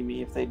going to see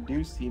me. If they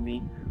do see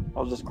me,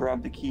 I'll just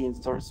grab the key and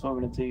start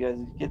swimming until you guys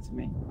get to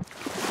me.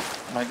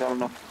 And I got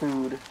enough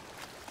food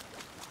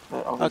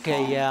that I'll be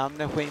Okay, fine. yeah, I'm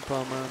not waiting for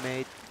a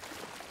mermaid.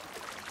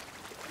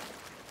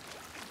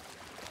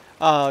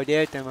 Oh,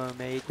 there's the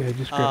mermaid. Yeah,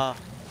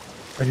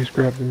 I just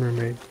grabbed the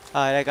mermaid.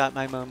 Alright, I got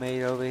my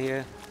mermaid over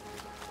here.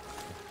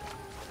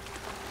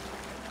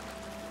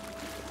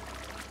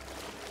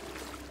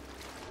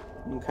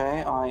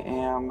 Okay, I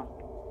am...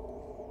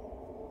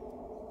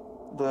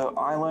 The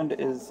island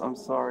is, I'm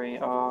sorry,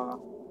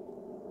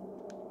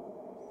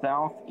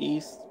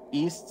 southeast,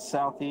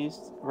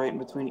 southeast, right in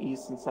between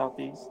east and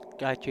southeast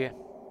Gotcha.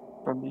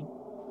 from me.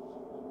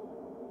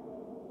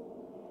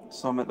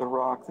 So I'm at the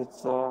rock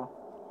that's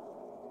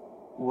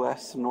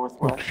west, Oh,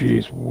 northwest.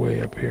 jeez,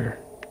 way up here.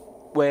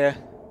 Where?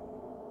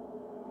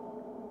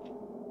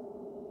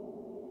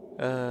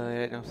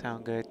 That don't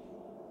sound good.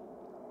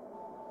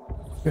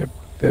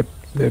 That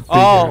big Oh,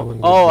 island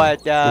oh,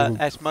 with the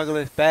at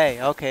Smuggler's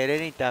Bay. Okay, that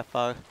ain't that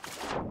far.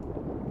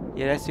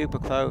 Yeah, that's super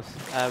close.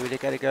 We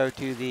just gotta go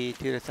to the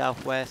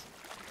southwest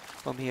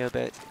from here a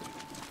bit.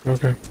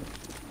 okay.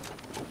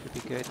 Should be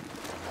good.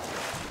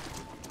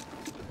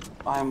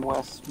 I'm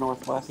west,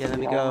 northwest Yeah, of let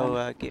the me go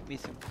island. get me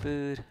some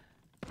food.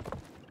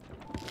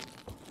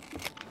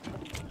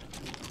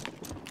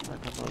 I'll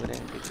come over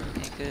there and get some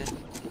anchor.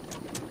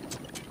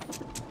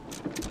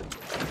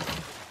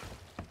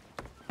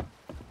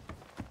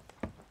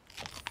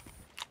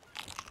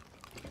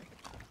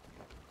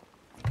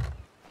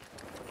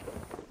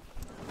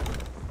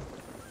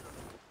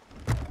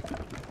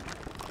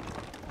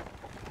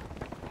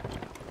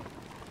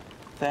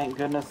 Thank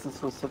goodness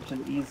this was such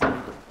an easy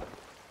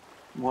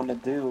one to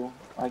do.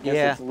 I guess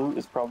Yeah. its loot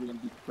is probably gonna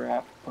be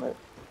crap, but there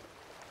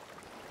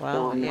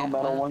Well, were no yeah,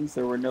 metal well, ones,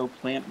 there were no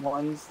plant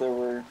ones, there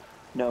were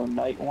no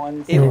night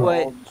ones. It They were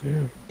was- all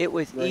Yeah. it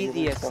was easy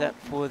regular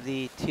except skeletons. for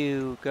the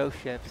 2 ghost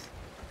ships.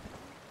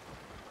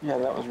 Yeah,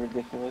 that was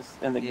ridiculous.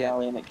 And the Yeah.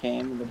 galleon that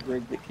came, and the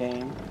brig that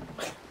came.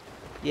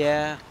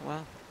 Yeah,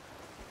 well,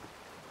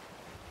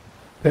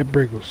 That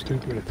brig was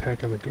stupid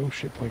attacking the ghost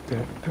ship like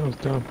that. That was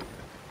dumb.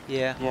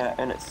 yeah. Yeah,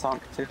 and it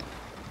sunk too.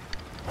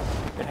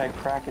 It had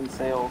cracking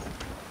sails.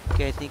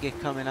 Okay, I think it's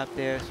coming up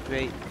there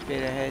straight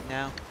ahead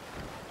now.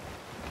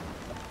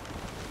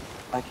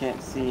 I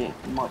can't see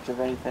much of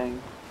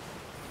anything.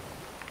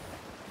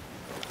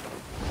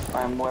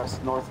 I'm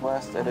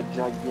west-northwest at a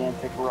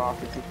gigantic rock.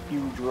 It's a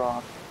huge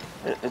rock.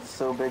 It's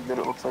so big that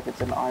it looks like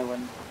it's an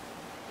island.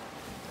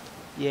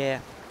 Yeah.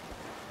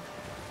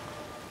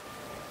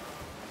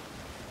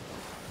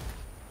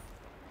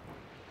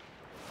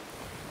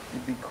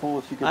 It'd be cool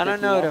if you could I pick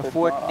don't me know up. the If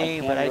fort not,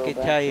 name, I but can I row can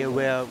back tell to you the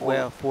where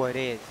fort. fort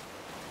is.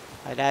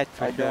 That's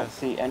for I sure. don't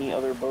see any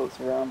other boats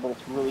around, but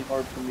it's really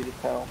hard for me to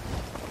tell.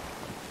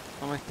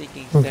 I'm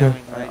thinking Okay.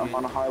 sailing right I'm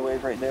on here. a highway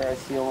right there. I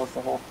see almost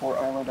the whole fort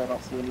island. I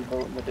don't see any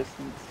boat in the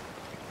distance.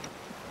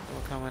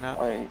 We're coming up.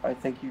 I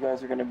think you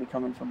guys are going to be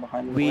coming from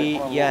behind me. We,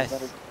 Hold on,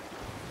 yes.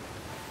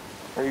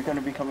 Are you going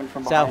to be coming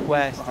from behind me?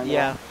 Southwest, Behind the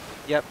yeah. rock?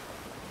 Yep.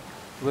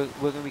 We're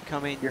gonna be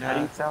coming, You're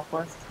heading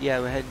southwest? yeah,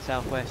 we're heading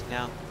southwest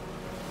now.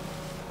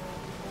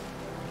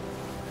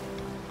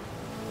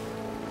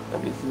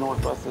 That means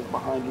northwest is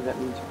behind you. That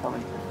means you're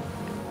coming through.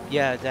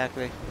 Yeah,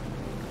 exactly.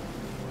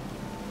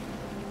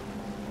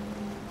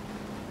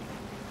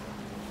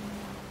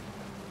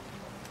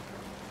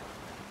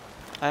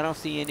 I don't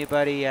see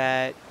anybody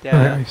at,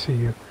 I see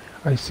you.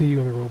 I see you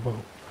in the rowboat.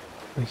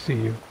 I see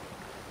you.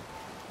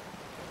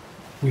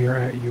 We are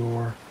at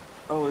your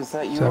Oh, is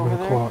that you 7 over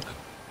there? o'clock.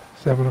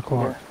 7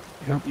 o'clock.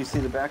 Yep. You see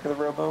the back of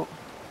the rowboat?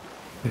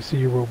 I see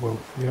your rowboat.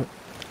 Yep.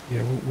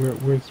 Yeah, we're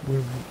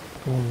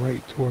going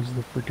right towards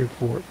the freaking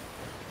fort.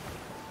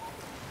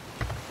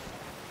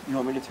 You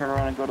want me to turn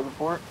around and go to the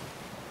fort?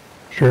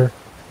 Sure.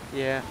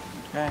 yeah.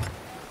 Okay.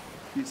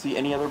 If you see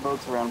any other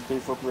boats around,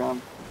 please look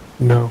around.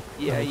 No.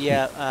 Yeah, I see-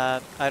 yeah,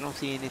 I don't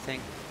see anything.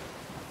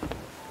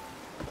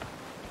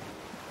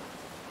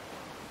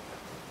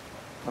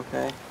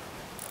 Okay.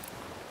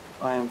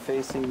 I am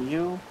facing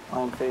you. I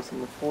am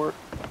facing the fort.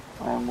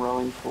 I am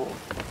rowing full.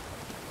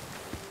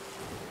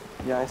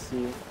 Yeah, I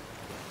see you.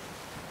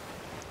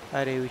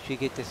 Alrighty, we should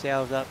get the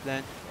sails up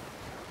then.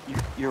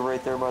 You're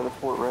right there by the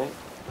fort, right?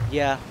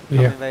 Yeah,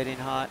 Yeah. coming right in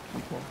hot.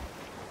 Okay.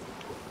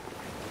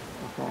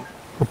 Okay.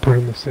 We're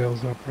putting the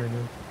sails up right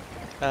now.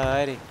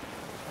 Alrighty.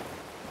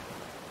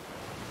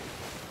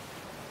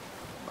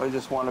 I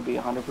just want to be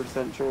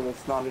 100% sure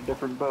that's not a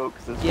different boat,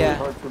 because it's Yeah. really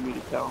hard for me to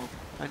tell.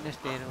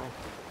 Understandable.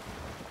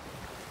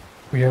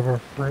 We have our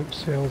front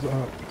sails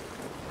up.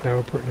 Now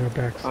we're putting our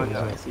back Oh sails yeah,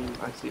 up.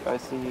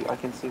 I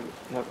can see.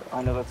 Yep,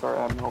 I know that's our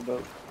admiral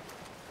boat.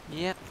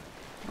 Yep.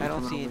 I I'm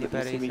don't coming see over.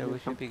 You see anybody, me so here? we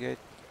should be good.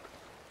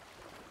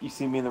 You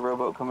see me in the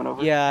rowboat coming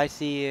over? Yeah, I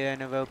see you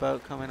in a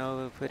rowboat coming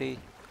over pretty.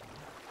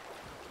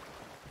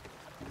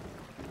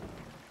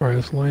 Alright,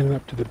 let's line it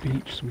up to the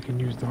beach so we can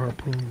use the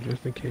harpoon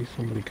just in case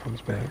somebody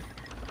comes back.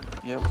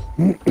 Yep.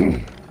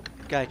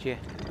 Gotcha.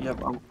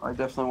 Yep. I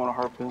definitely want a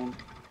harpoon.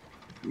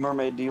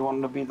 Mermaid, do you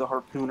want to be the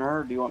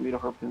harpooner, or do you want me to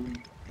harpoon?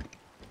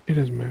 It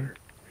doesn't matter.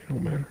 It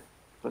don't matter.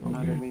 Doesn't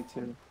matter to Okay. me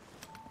too.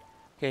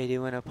 Okay, do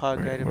you want to park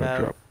Alright, right I'm gonna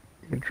about?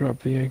 drop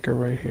the anchor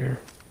right here.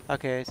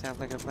 Okay, sounds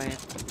like a plan.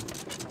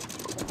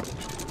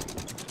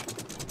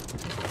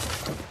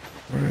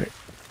 Alright.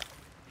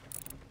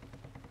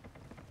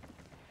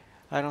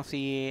 I don't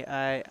see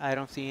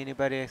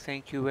anybody at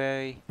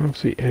Sanctuary, I don't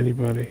see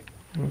anybody.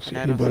 I don't and see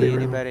I don't anybody see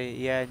around. anybody.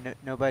 Yeah,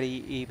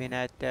 nobody even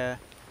at.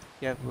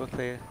 Yep, we're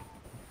clear.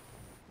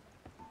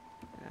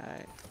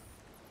 Alright.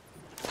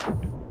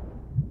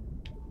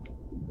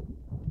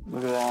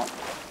 Look at that.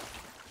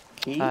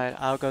 Key? Alright,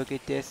 I'll go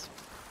get this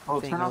Oh,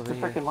 thing turn off over the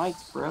here. freaking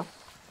lights, bro.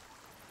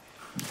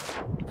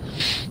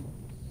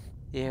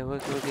 Yeah, we'll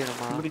get them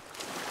off.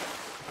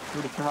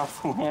 Somebody turn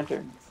off the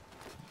lanterns.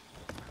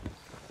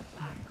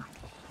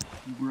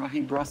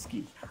 Hey,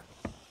 Brusky.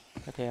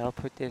 Okay, I'll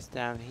put this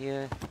down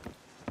here.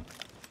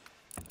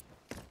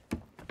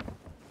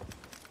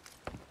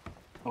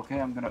 Okay,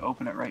 I'm gonna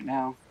open it right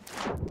now.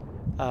 Go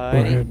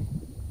Alrighty. ahead.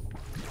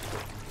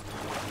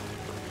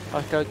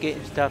 I'll start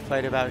getting stuff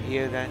right about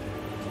here then.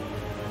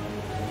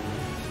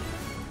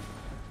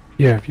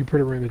 Yeah, if you put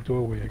it right in the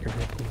doorway, I can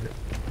harpoon it.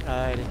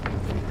 Alrighty.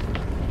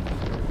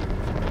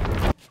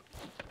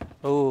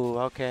 Oh,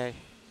 okay.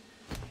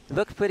 It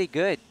looks pretty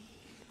good.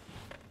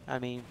 I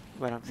mean,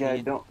 what I'm Yeah,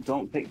 seeing.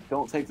 don't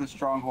take the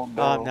stronghold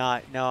Oh, I'm barrel.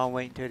 not. No, I'm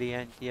waiting till the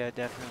end. Yeah,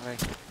 definitely.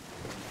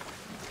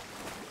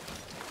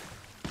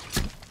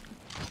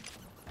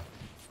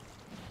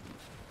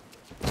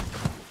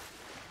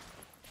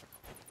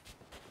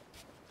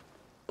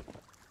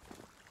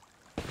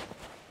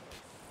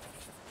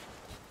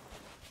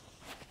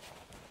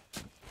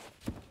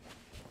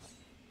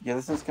 Yeah,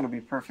 this is gonna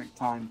be perfect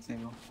time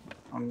too.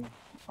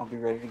 I'll be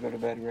ready to go to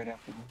bed right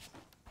after this.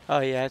 Oh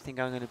yeah, I think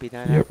I'm gonna be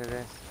done Yep. after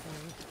this.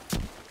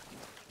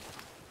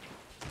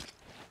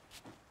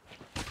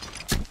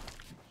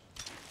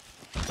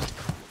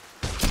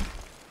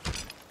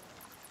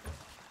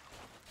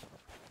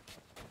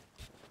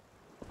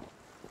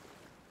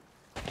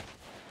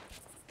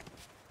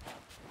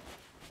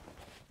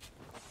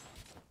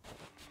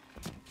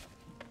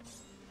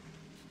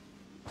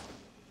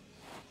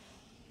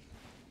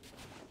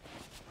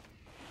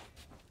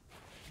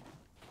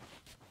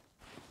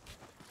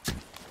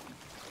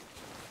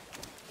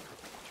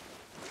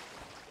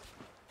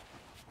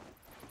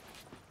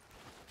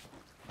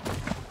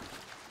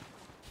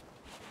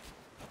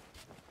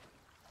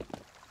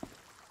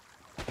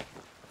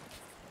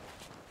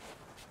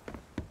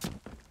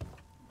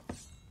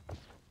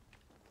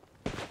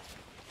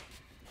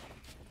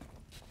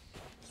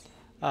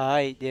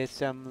 Alright, there's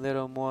some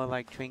little more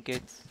like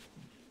trinkets.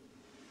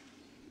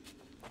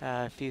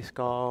 A few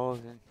skulls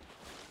and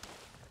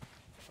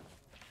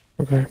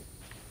Okay.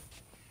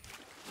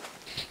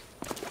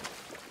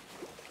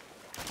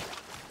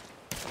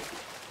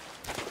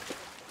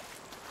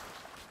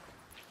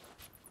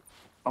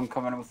 I'm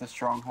coming with a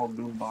stronghold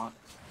boombox.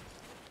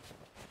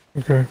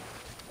 Okay.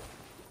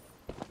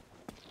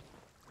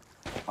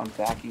 I'm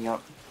backing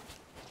up.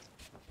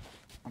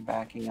 I'm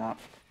backing up.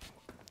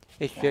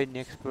 it Okay. shouldn't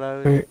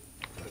explode. Hey,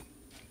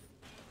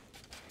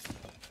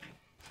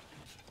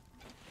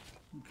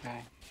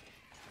 Okay.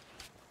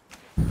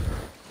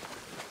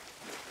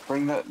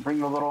 Bring the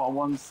little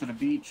ones to the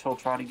beach. He'll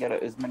try to get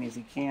as many as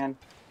he can.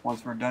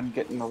 Once we're done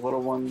getting the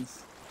little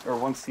ones, or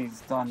once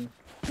he's done,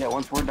 yeah,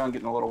 once we're done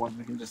getting the little ones,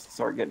 we can just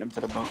start getting them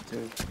to the boat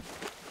too.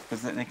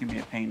 Because they can be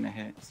a pain to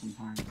hit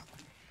sometimes.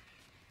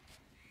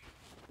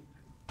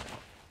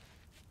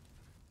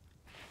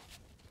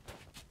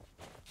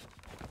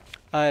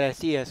 Alright, I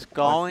see a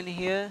skull in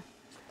here.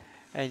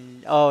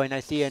 And, oh, and I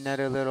see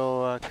another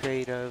little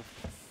crate of...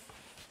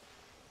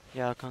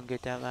 Yeah, I'll come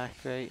get that last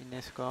crate in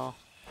this skull.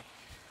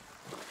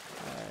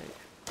 Alright.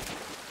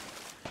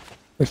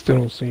 I still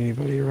don't see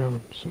anybody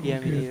around, so Yeah,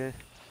 I'm me good. neither.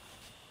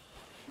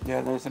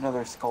 Yeah, there's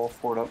another skull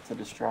fort up to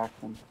distract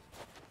them.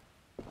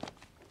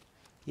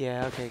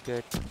 Yeah, okay,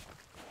 good.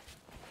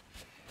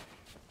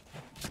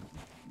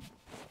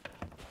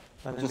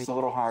 But Just a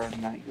little higher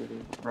than that, you're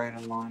right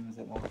in line with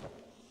it.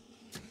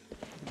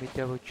 let me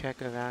double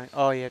check around.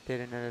 Oh, yeah,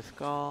 there's another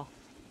skull.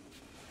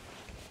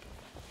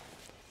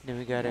 Then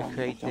we got Yeah, a I'm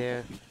crate gonna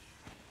there.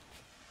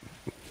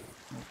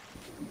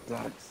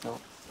 Exotic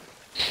silks.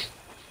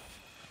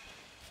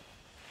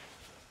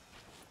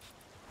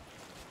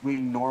 We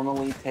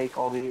normally take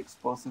all the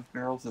explosive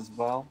barrels as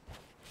well,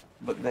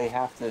 but they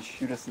have to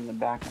shoot us in the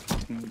back with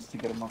harpoons to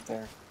get them up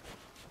there.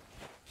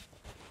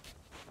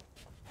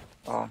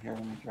 Oh, here,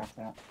 let me drop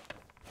that.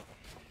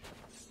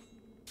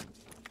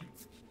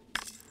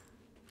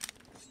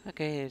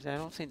 Okay, I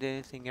don't think there's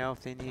anything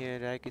else in here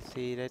that I could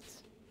see.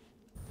 That's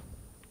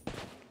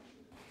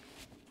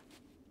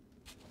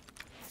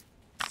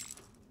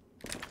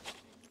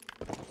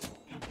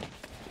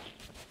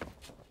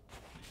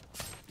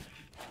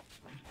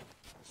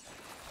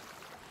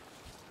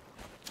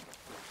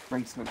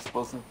Bring some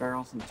explosive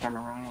barrels and turn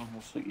around and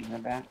we'll shoot you in the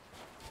back.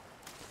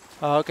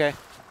 oh, okay.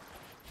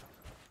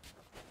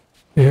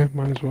 Yeah,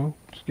 might as well.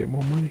 Just get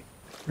more money.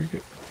 Break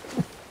it.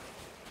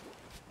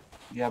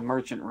 Yeah,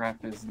 merchant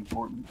rep is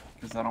important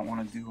because I don't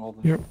want to do all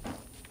the. Yep.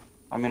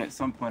 I mean, at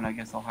some point, I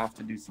guess I'll have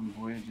to do some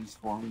voyages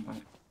for him, but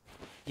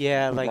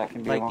Yeah, that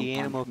can be a like long the time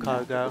animal from now.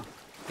 cargo.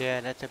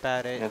 Yeah, that's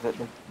about it. Yeah, that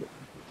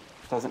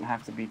doesn't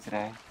have to be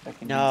today. That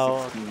can be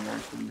No. 16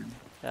 years from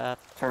now. Uh,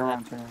 Turn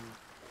around, turn around.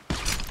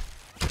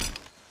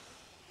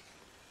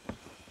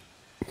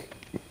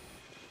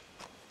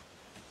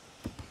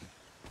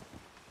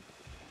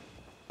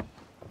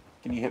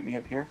 Can you hit me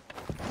up here?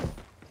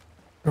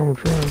 I'm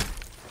trying.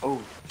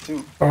 Oh,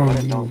 shoot. Oh, I he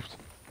didn't know. moved.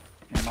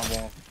 Yeah, my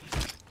bad.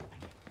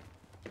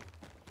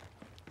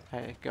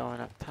 alright, going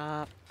up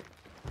top.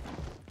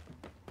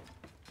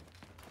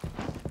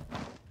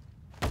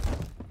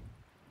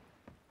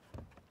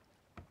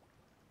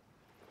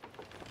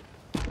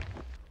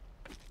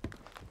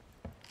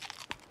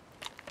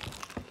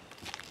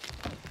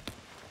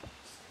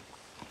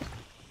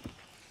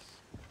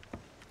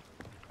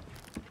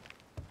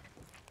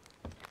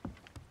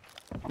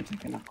 I'm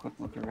taking a quick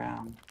look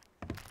around.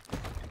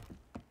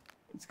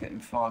 It's getting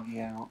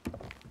foggy out.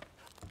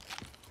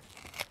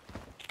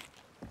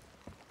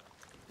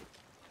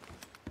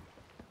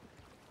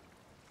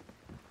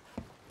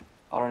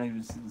 I don't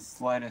even see the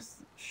slightest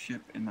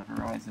ship in the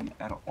horizon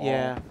at all.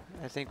 Yeah,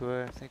 I think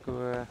we're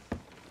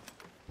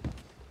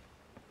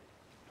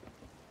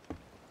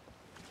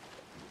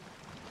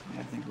Yeah,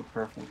 I think we're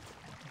perfect.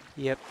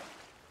 yep.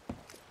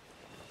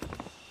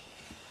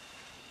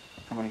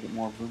 I'm gonna get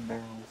more boom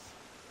barrels.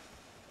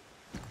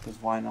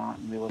 Because why not?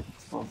 And they look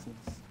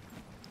explosives.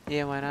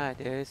 Yeah, why not?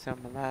 There is some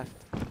left.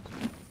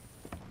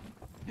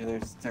 Yeah,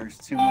 there's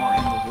 2 more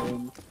in the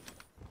room.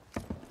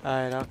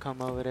 Alright, I'll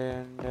come over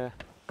there and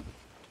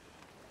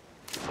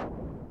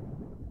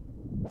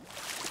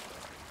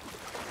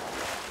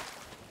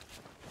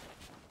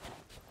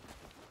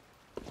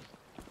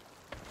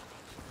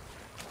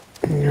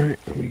Alright,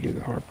 let me get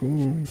the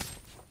harpoon.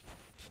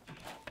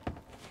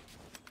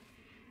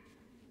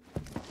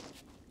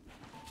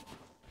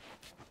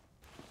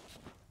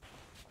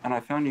 And I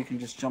found you can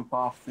just jump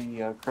off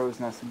the crow's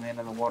nest and land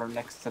in the water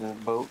next to the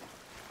boat.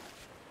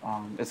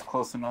 It's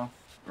close enough,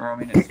 or I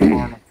mean, it's far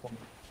enough from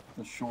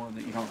the shore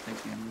that you don't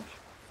take damage.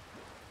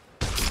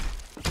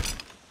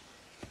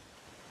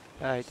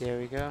 alright, there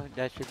we go.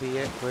 That should be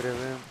it for the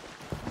room.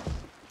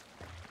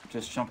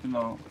 Just jump in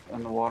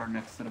the water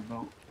next to the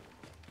boat.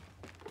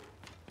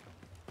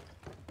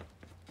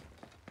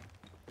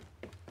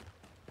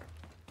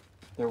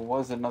 There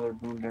was another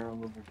boom barrel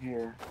over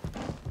here.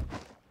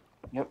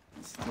 Yep,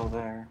 it's still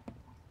there.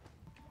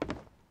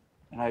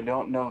 And I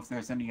don't know if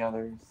there's any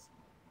others.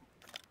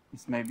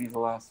 This may be the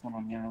last one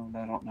on the island.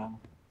 I don't know.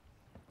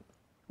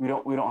 We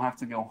don't have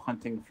to go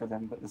hunting for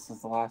them, but this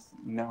is the last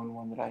known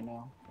one that I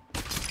know.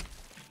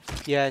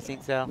 Yeah, I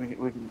think so.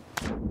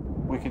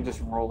 We can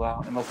just roll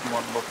out unless you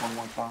want to look one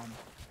more time.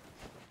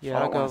 Yeah, I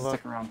I'll don't go want to look.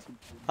 stick around too.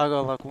 I'll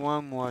go look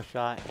one more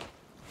shot.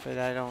 But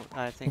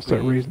I think I'll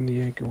start we... raising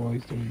the anchor while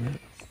he's doing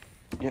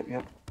that.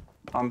 Yep.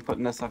 I'm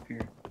putting this up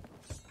here.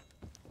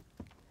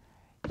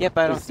 Yep,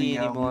 I don't Does see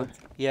the, any more. wood-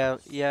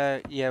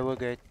 Yeah, we're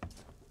good.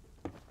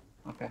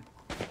 Okay.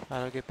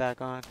 I'll get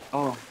back on.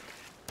 Oh,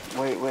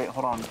 wait,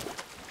 hold on.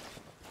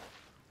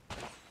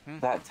 Hmm?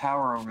 That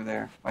tower over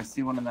there. I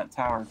see one in that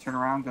tower. Turn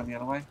around, go the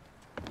other way.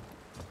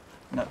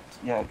 No,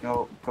 yeah,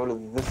 go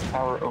to this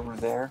tower over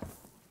there.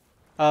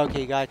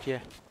 Okay,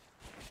 gotcha.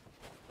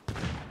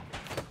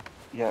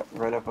 Yeah,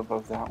 right up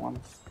above that one.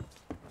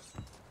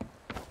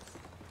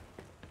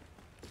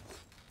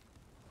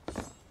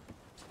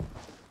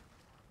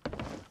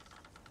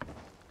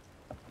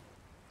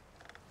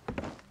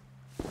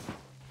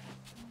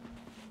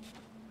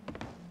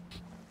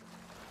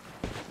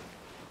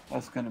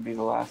 That's gonna be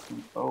the last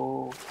one.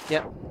 Oh.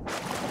 Yep.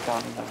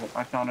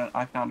 I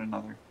found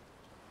another.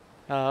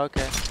 Oh,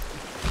 okay.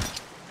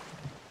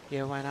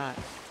 Yeah, why not?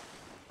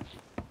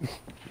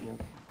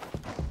 Yep.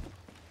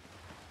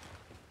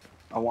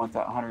 I want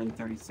that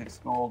 136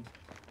 gold.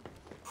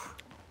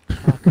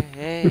 Okay,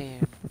 hey,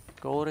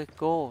 gold is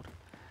gold.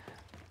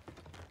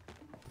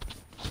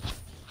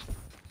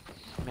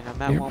 I mean,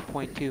 I'm at Yep.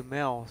 1.2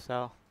 mil,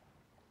 so...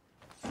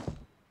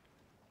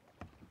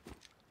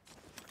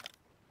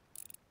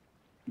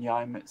 Yeah,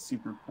 I'm at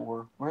super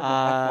poor. Where the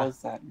heck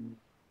was that?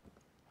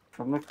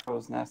 From the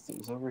crow's nest, it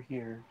was over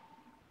here.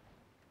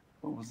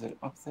 What was it?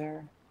 Up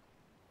there?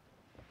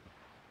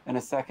 In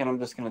a second, I'm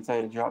just going to tell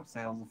you to drop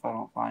sails if I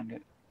don't find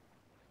it.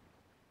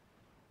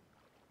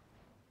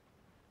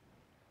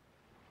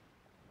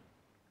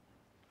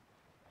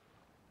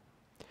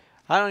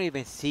 I don't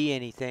even see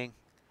anything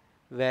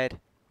red.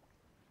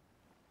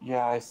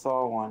 Yeah, I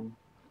saw one.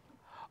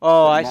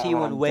 Oh, But I now see that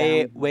one I'm down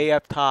here, way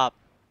up top.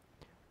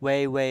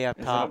 Way up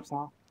is it top. up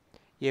top?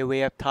 Yeah,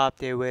 way up top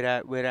there where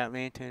that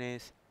lantern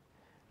is.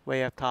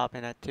 Way up top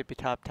in that tippy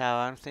top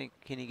tower. I don't think,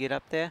 can you get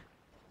up there?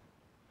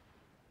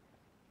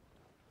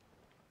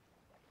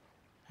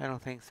 I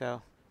don't think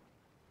so.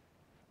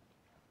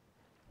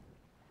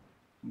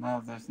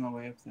 No, there's no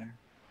way up there.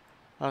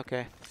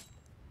 Okay.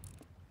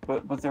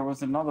 But there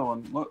was another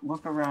one.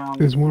 Look around.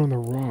 There's one on the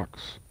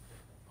rocks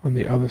on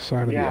the other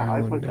side of the Yeah,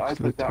 island I next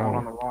to the put that one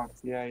on tower. the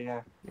rocks. Yeah,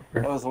 yeah.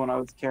 Okay. That was the one I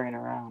was carrying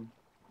around.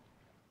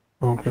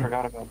 I Okay.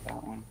 forgot about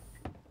that one.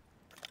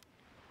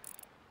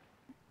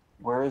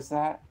 Where is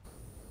that?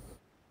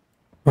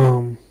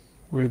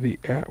 Where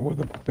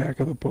the back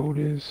of the boat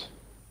is.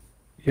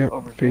 Yep,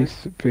 Over here?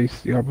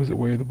 face the opposite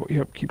way of the boat.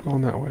 Yep, keep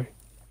going that way.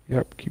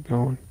 Yep, keep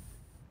going.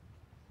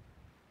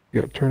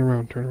 Yep, turn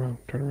around, turn around,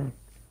 turn around.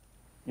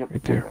 Yep.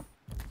 Right there.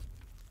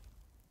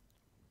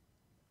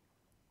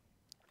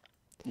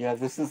 Yeah,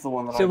 this is the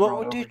one that I So what brought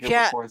we'll do, over here chat,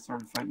 before I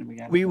started fighting him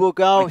again. we will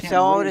I go can't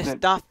sell all believe this that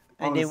stuff,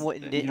 I and then was,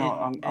 you know,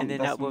 and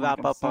then that's that what will I'm like, wrap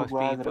I'm up so our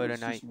stream glad that it for was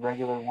tonight. just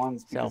regular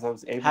ones So, because I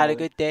was able had a to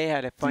good day,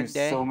 had a do fun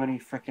day. so many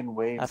freaking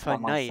A waves by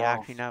fun night, myself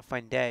actually, not a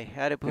fun day.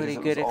 Had a because pretty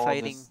it was good, all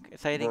just the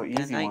exciting kind of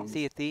easy night in ones.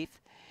 Sea of Thieves.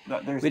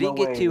 There's We no didn't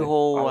get way 2 that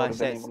I whole would have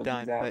been sets able to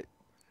do done, that but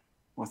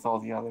with all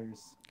the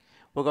others.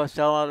 we'll go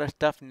sell all our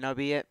stuff and that'll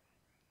be it.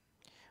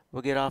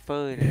 We'll get off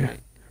early Yeah,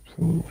 tonight.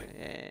 absolutely.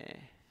 Yeah.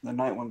 The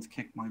night ones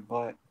kicked my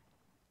butt.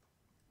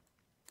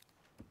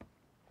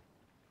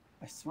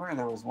 I swear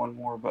there was one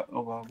more, but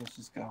oh well, let's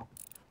just go.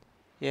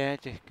 Yeah,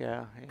 just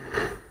go.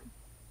 Yeah,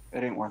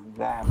 It ain't worth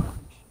that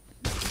much.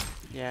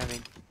 yeah, I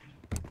mean,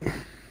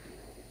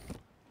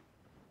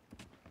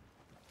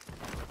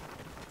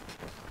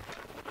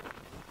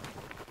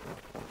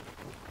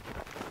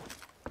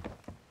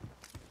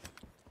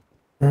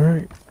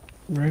 Alright,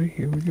 ready?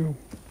 Here we go.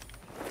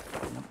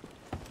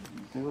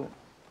 Do it.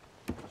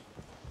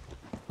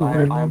 Go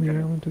right I'm around the gonna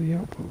island to the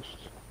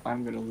outposts.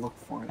 I'm gonna look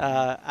for it.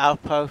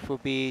 outpost will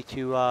be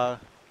to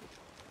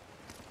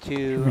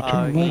Should we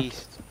turn left?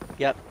 east.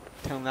 Yep,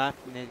 turn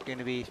left and it's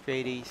gonna be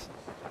straight east.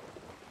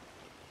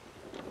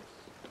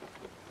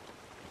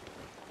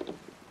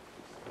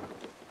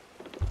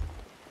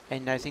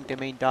 And I think the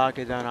main dock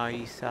is on our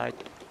east side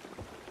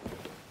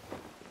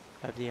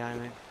of the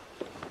island.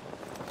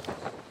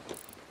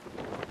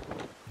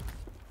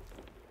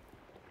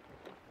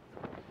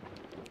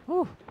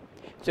 Whew.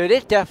 So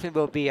this definitely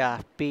will be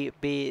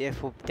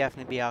this will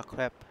definitely be our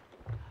clip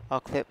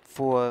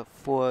for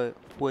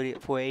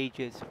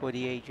ages, for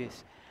the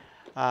ages.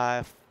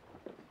 Uh,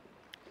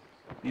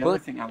 The other but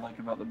thing I like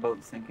about the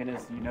boat sinking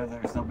is you know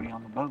there's nobody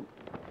on the boat.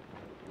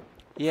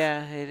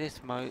 yeah, it is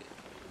smart.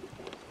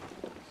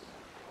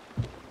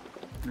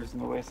 There's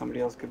no way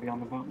somebody else could be on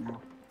the boat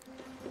now.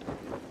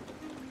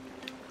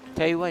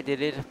 Tell you what,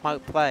 it is a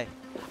smart play.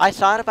 I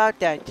thought about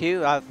that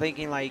too. I was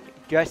thinking like,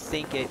 just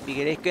sink it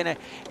because it's gonna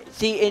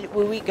see. And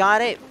when we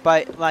got it,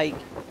 but like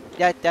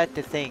that's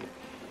the thing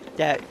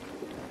that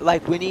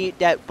like we need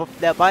that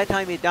by the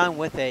time you're done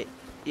with it,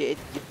 you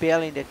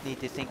barely just need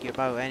to sink your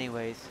boat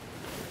anyways.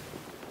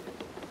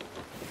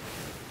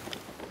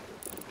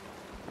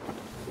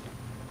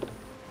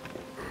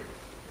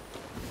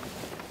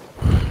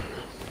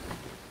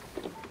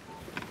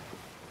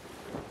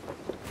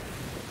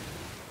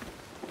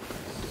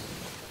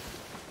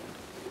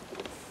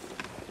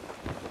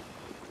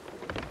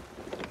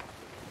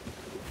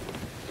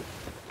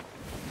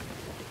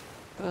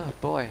 Oh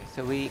boy,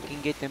 so we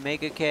can get the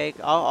mega keg.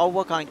 I'll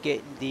work on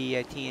getting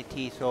the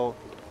TNT sold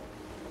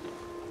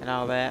and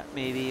all that.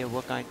 Maybe I'll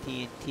work on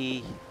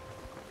TNT.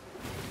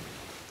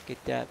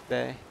 Get that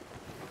back.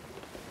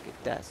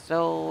 Get that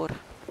sold.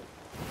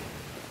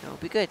 It'll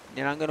be good.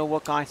 Then I'm gonna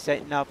work on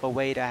setting up a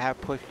way to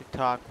have push to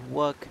talk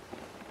work.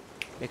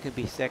 It could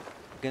be sick.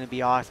 Gonna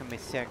be awesome.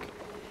 It's sick.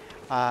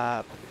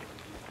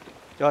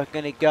 So it's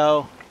gonna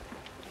go.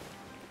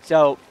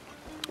 So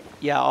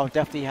yeah, I'll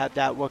definitely have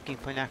that working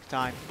for next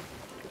time.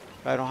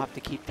 I don't have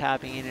to keep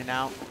tapping in and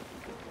out,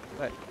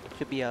 but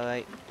should be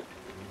alright.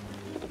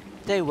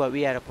 Tell you what,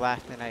 we had a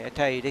blast tonight. I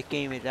tell you, this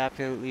game is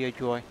absolutely a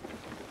joy.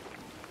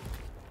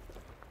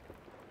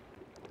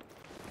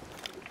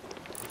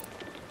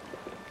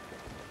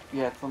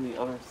 Yeah, it's on the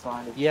other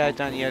side of Yeah, it's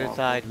on Chunky the other Outpost.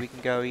 side. We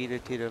can go either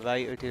to the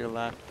right or to the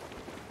left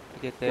to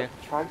get there.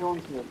 Try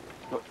going to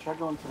try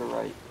going to the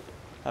right.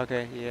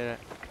 Okay, yeah,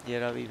 yeah,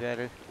 that'll be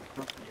better.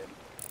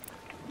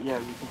 Yeah,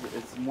 because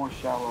it's more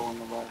shallow on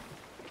the left.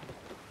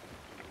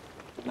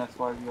 And that's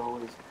why we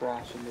always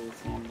crash into the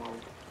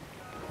sandbar.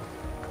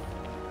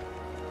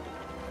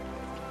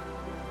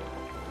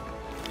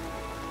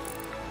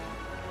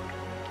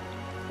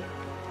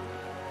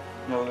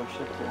 No other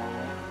ships are on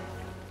there.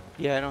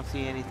 Yeah, I don't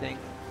see anything.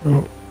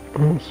 Oh, I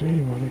don't see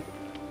anybody.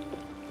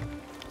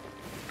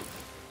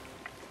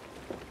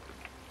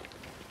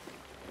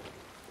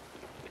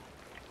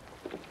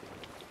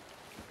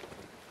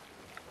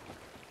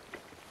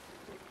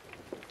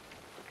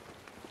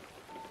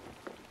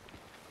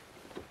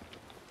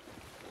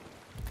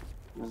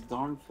 This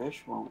darn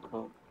fish won't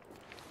cook.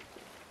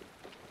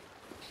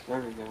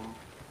 There we go.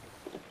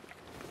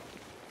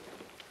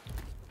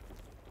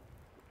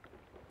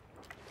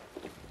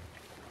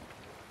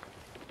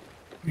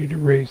 Need to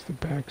raise the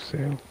back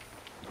sail.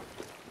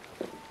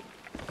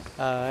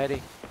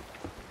 Alrighty.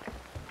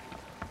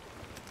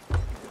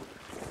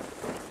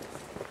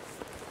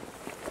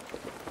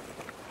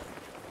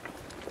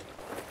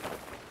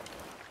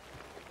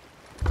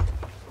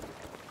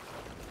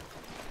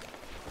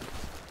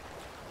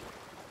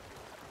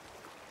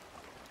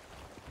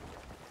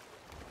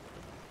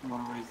 You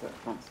want to raise that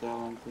front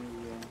sail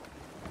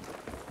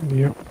into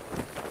Yep.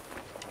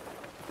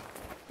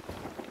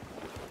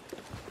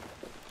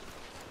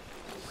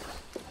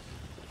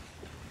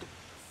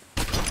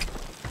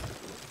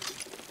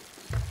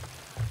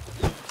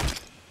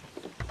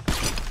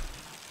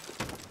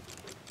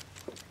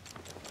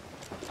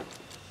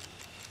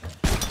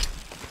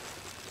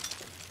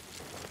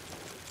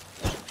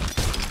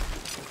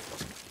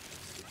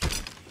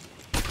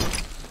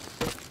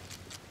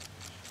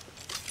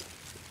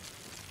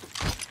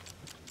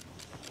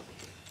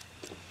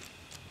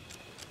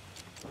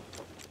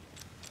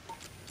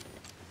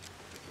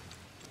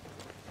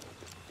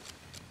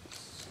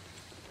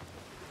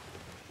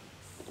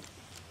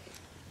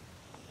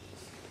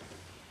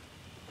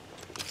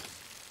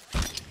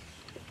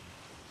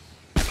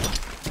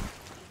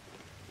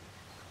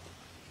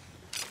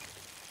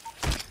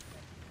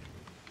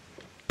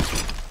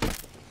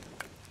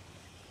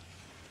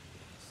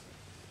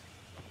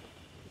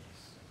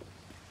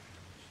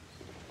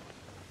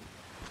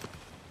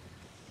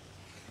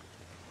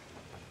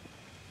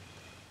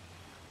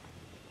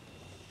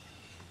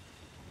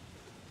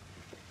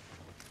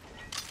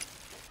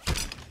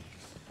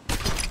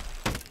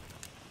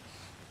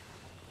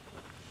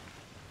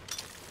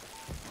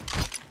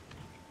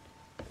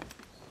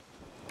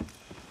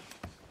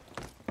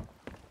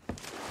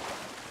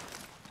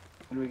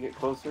 Can we get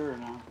closer or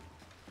no?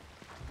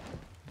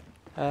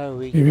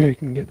 Maybe I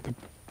can get the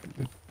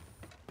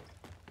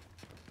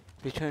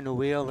We turn the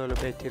wheel a little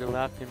bit to the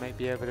left, you might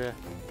be able to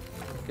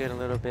get a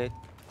little bit.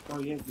 Oh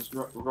yeah, just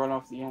run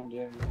off the end,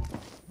 yeah.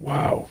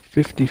 wow,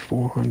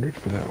 5,400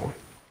 for that one.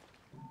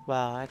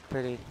 Wow, that's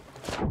pretty.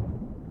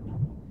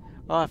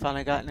 Oh, I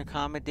finally got an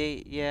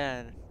accommodate.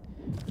 Yeah,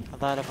 a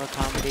lot of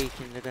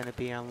accommodations are going to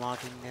be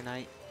unlocking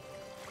tonight.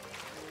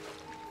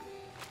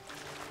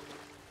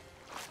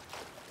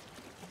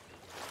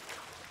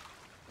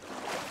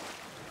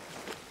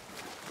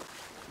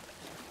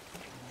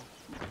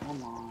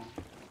 Come on.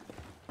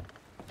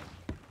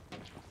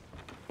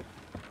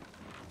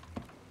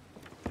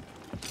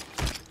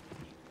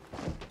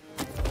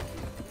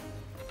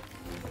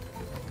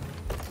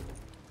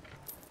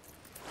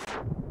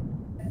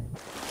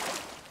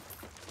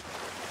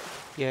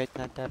 Yeah, it's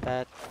not that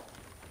bad.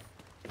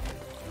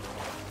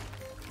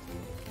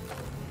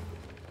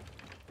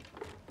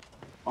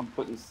 I'm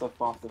putting stuff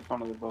off the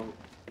front of the boat.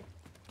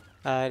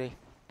 Alrighty.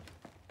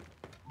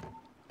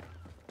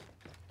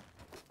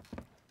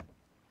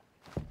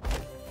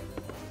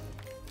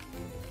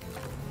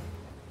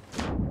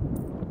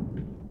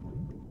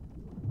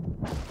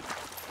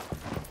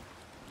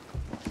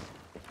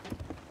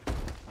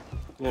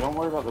 Yeah, don't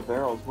worry about the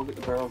barrels. We'll get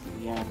the barrels at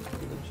the end.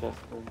 Get the chest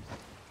first.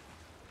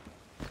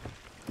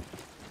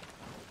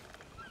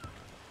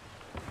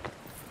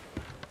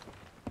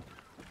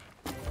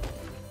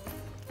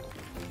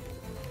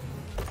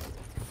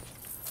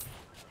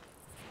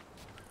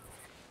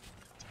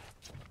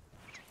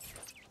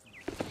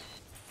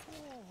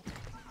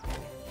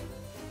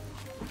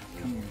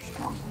 Come here,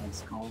 stronghold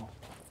skull.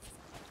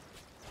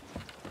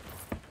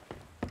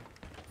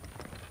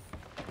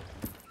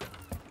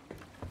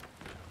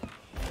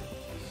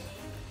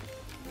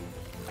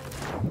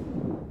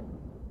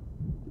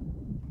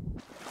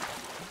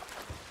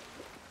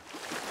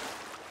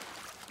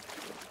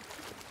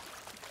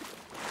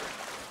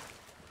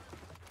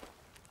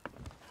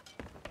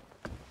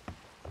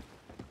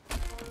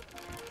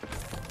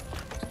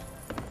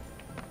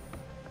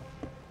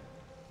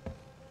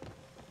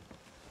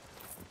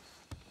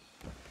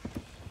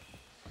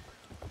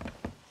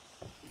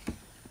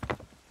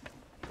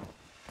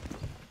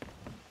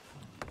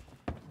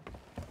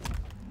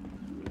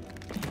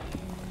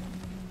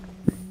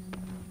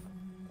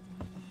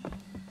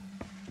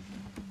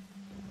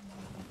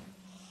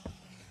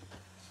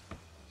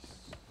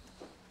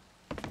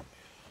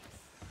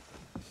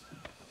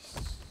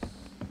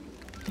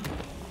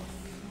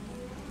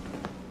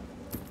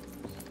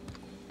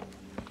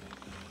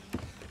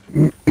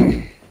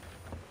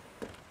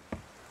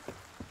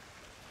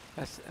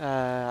 That's,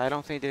 I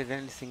don't think there's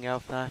anything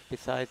else left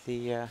besides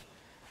the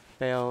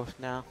barrels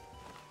now.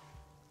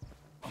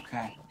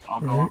 Okay, I'll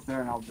go Alright. up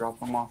there and I'll drop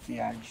them off the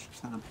edge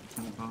to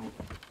the boat.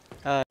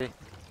 Alrighty.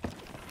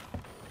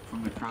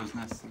 From the crow's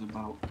nest to the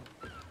boat.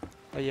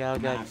 Oh yeah, I'll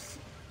And get.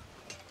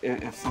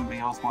 then if somebody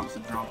else wants to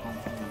drop them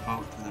from the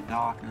boat to the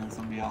dock, and then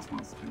somebody else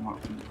wants to pick them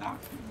up from the dock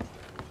to the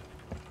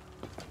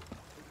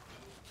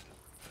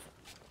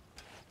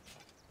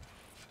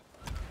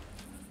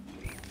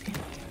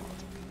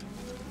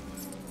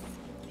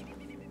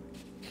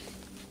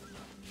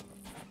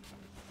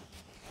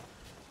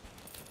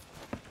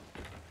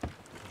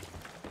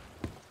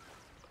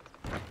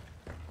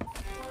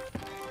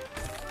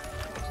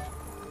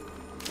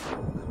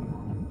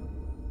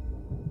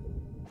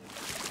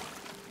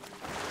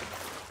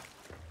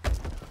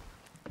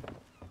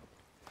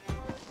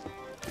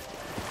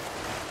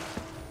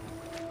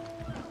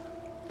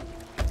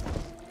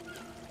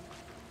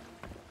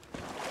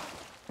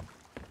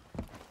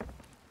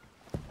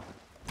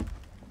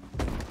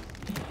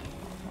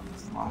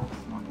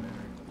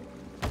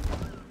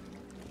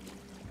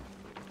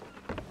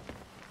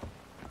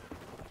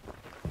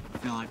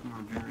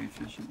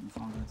efficient with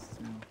all this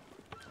too.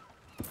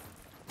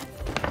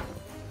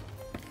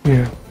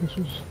 Yeah, this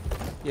was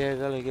Yeah,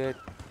 really good.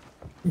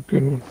 a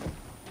good one.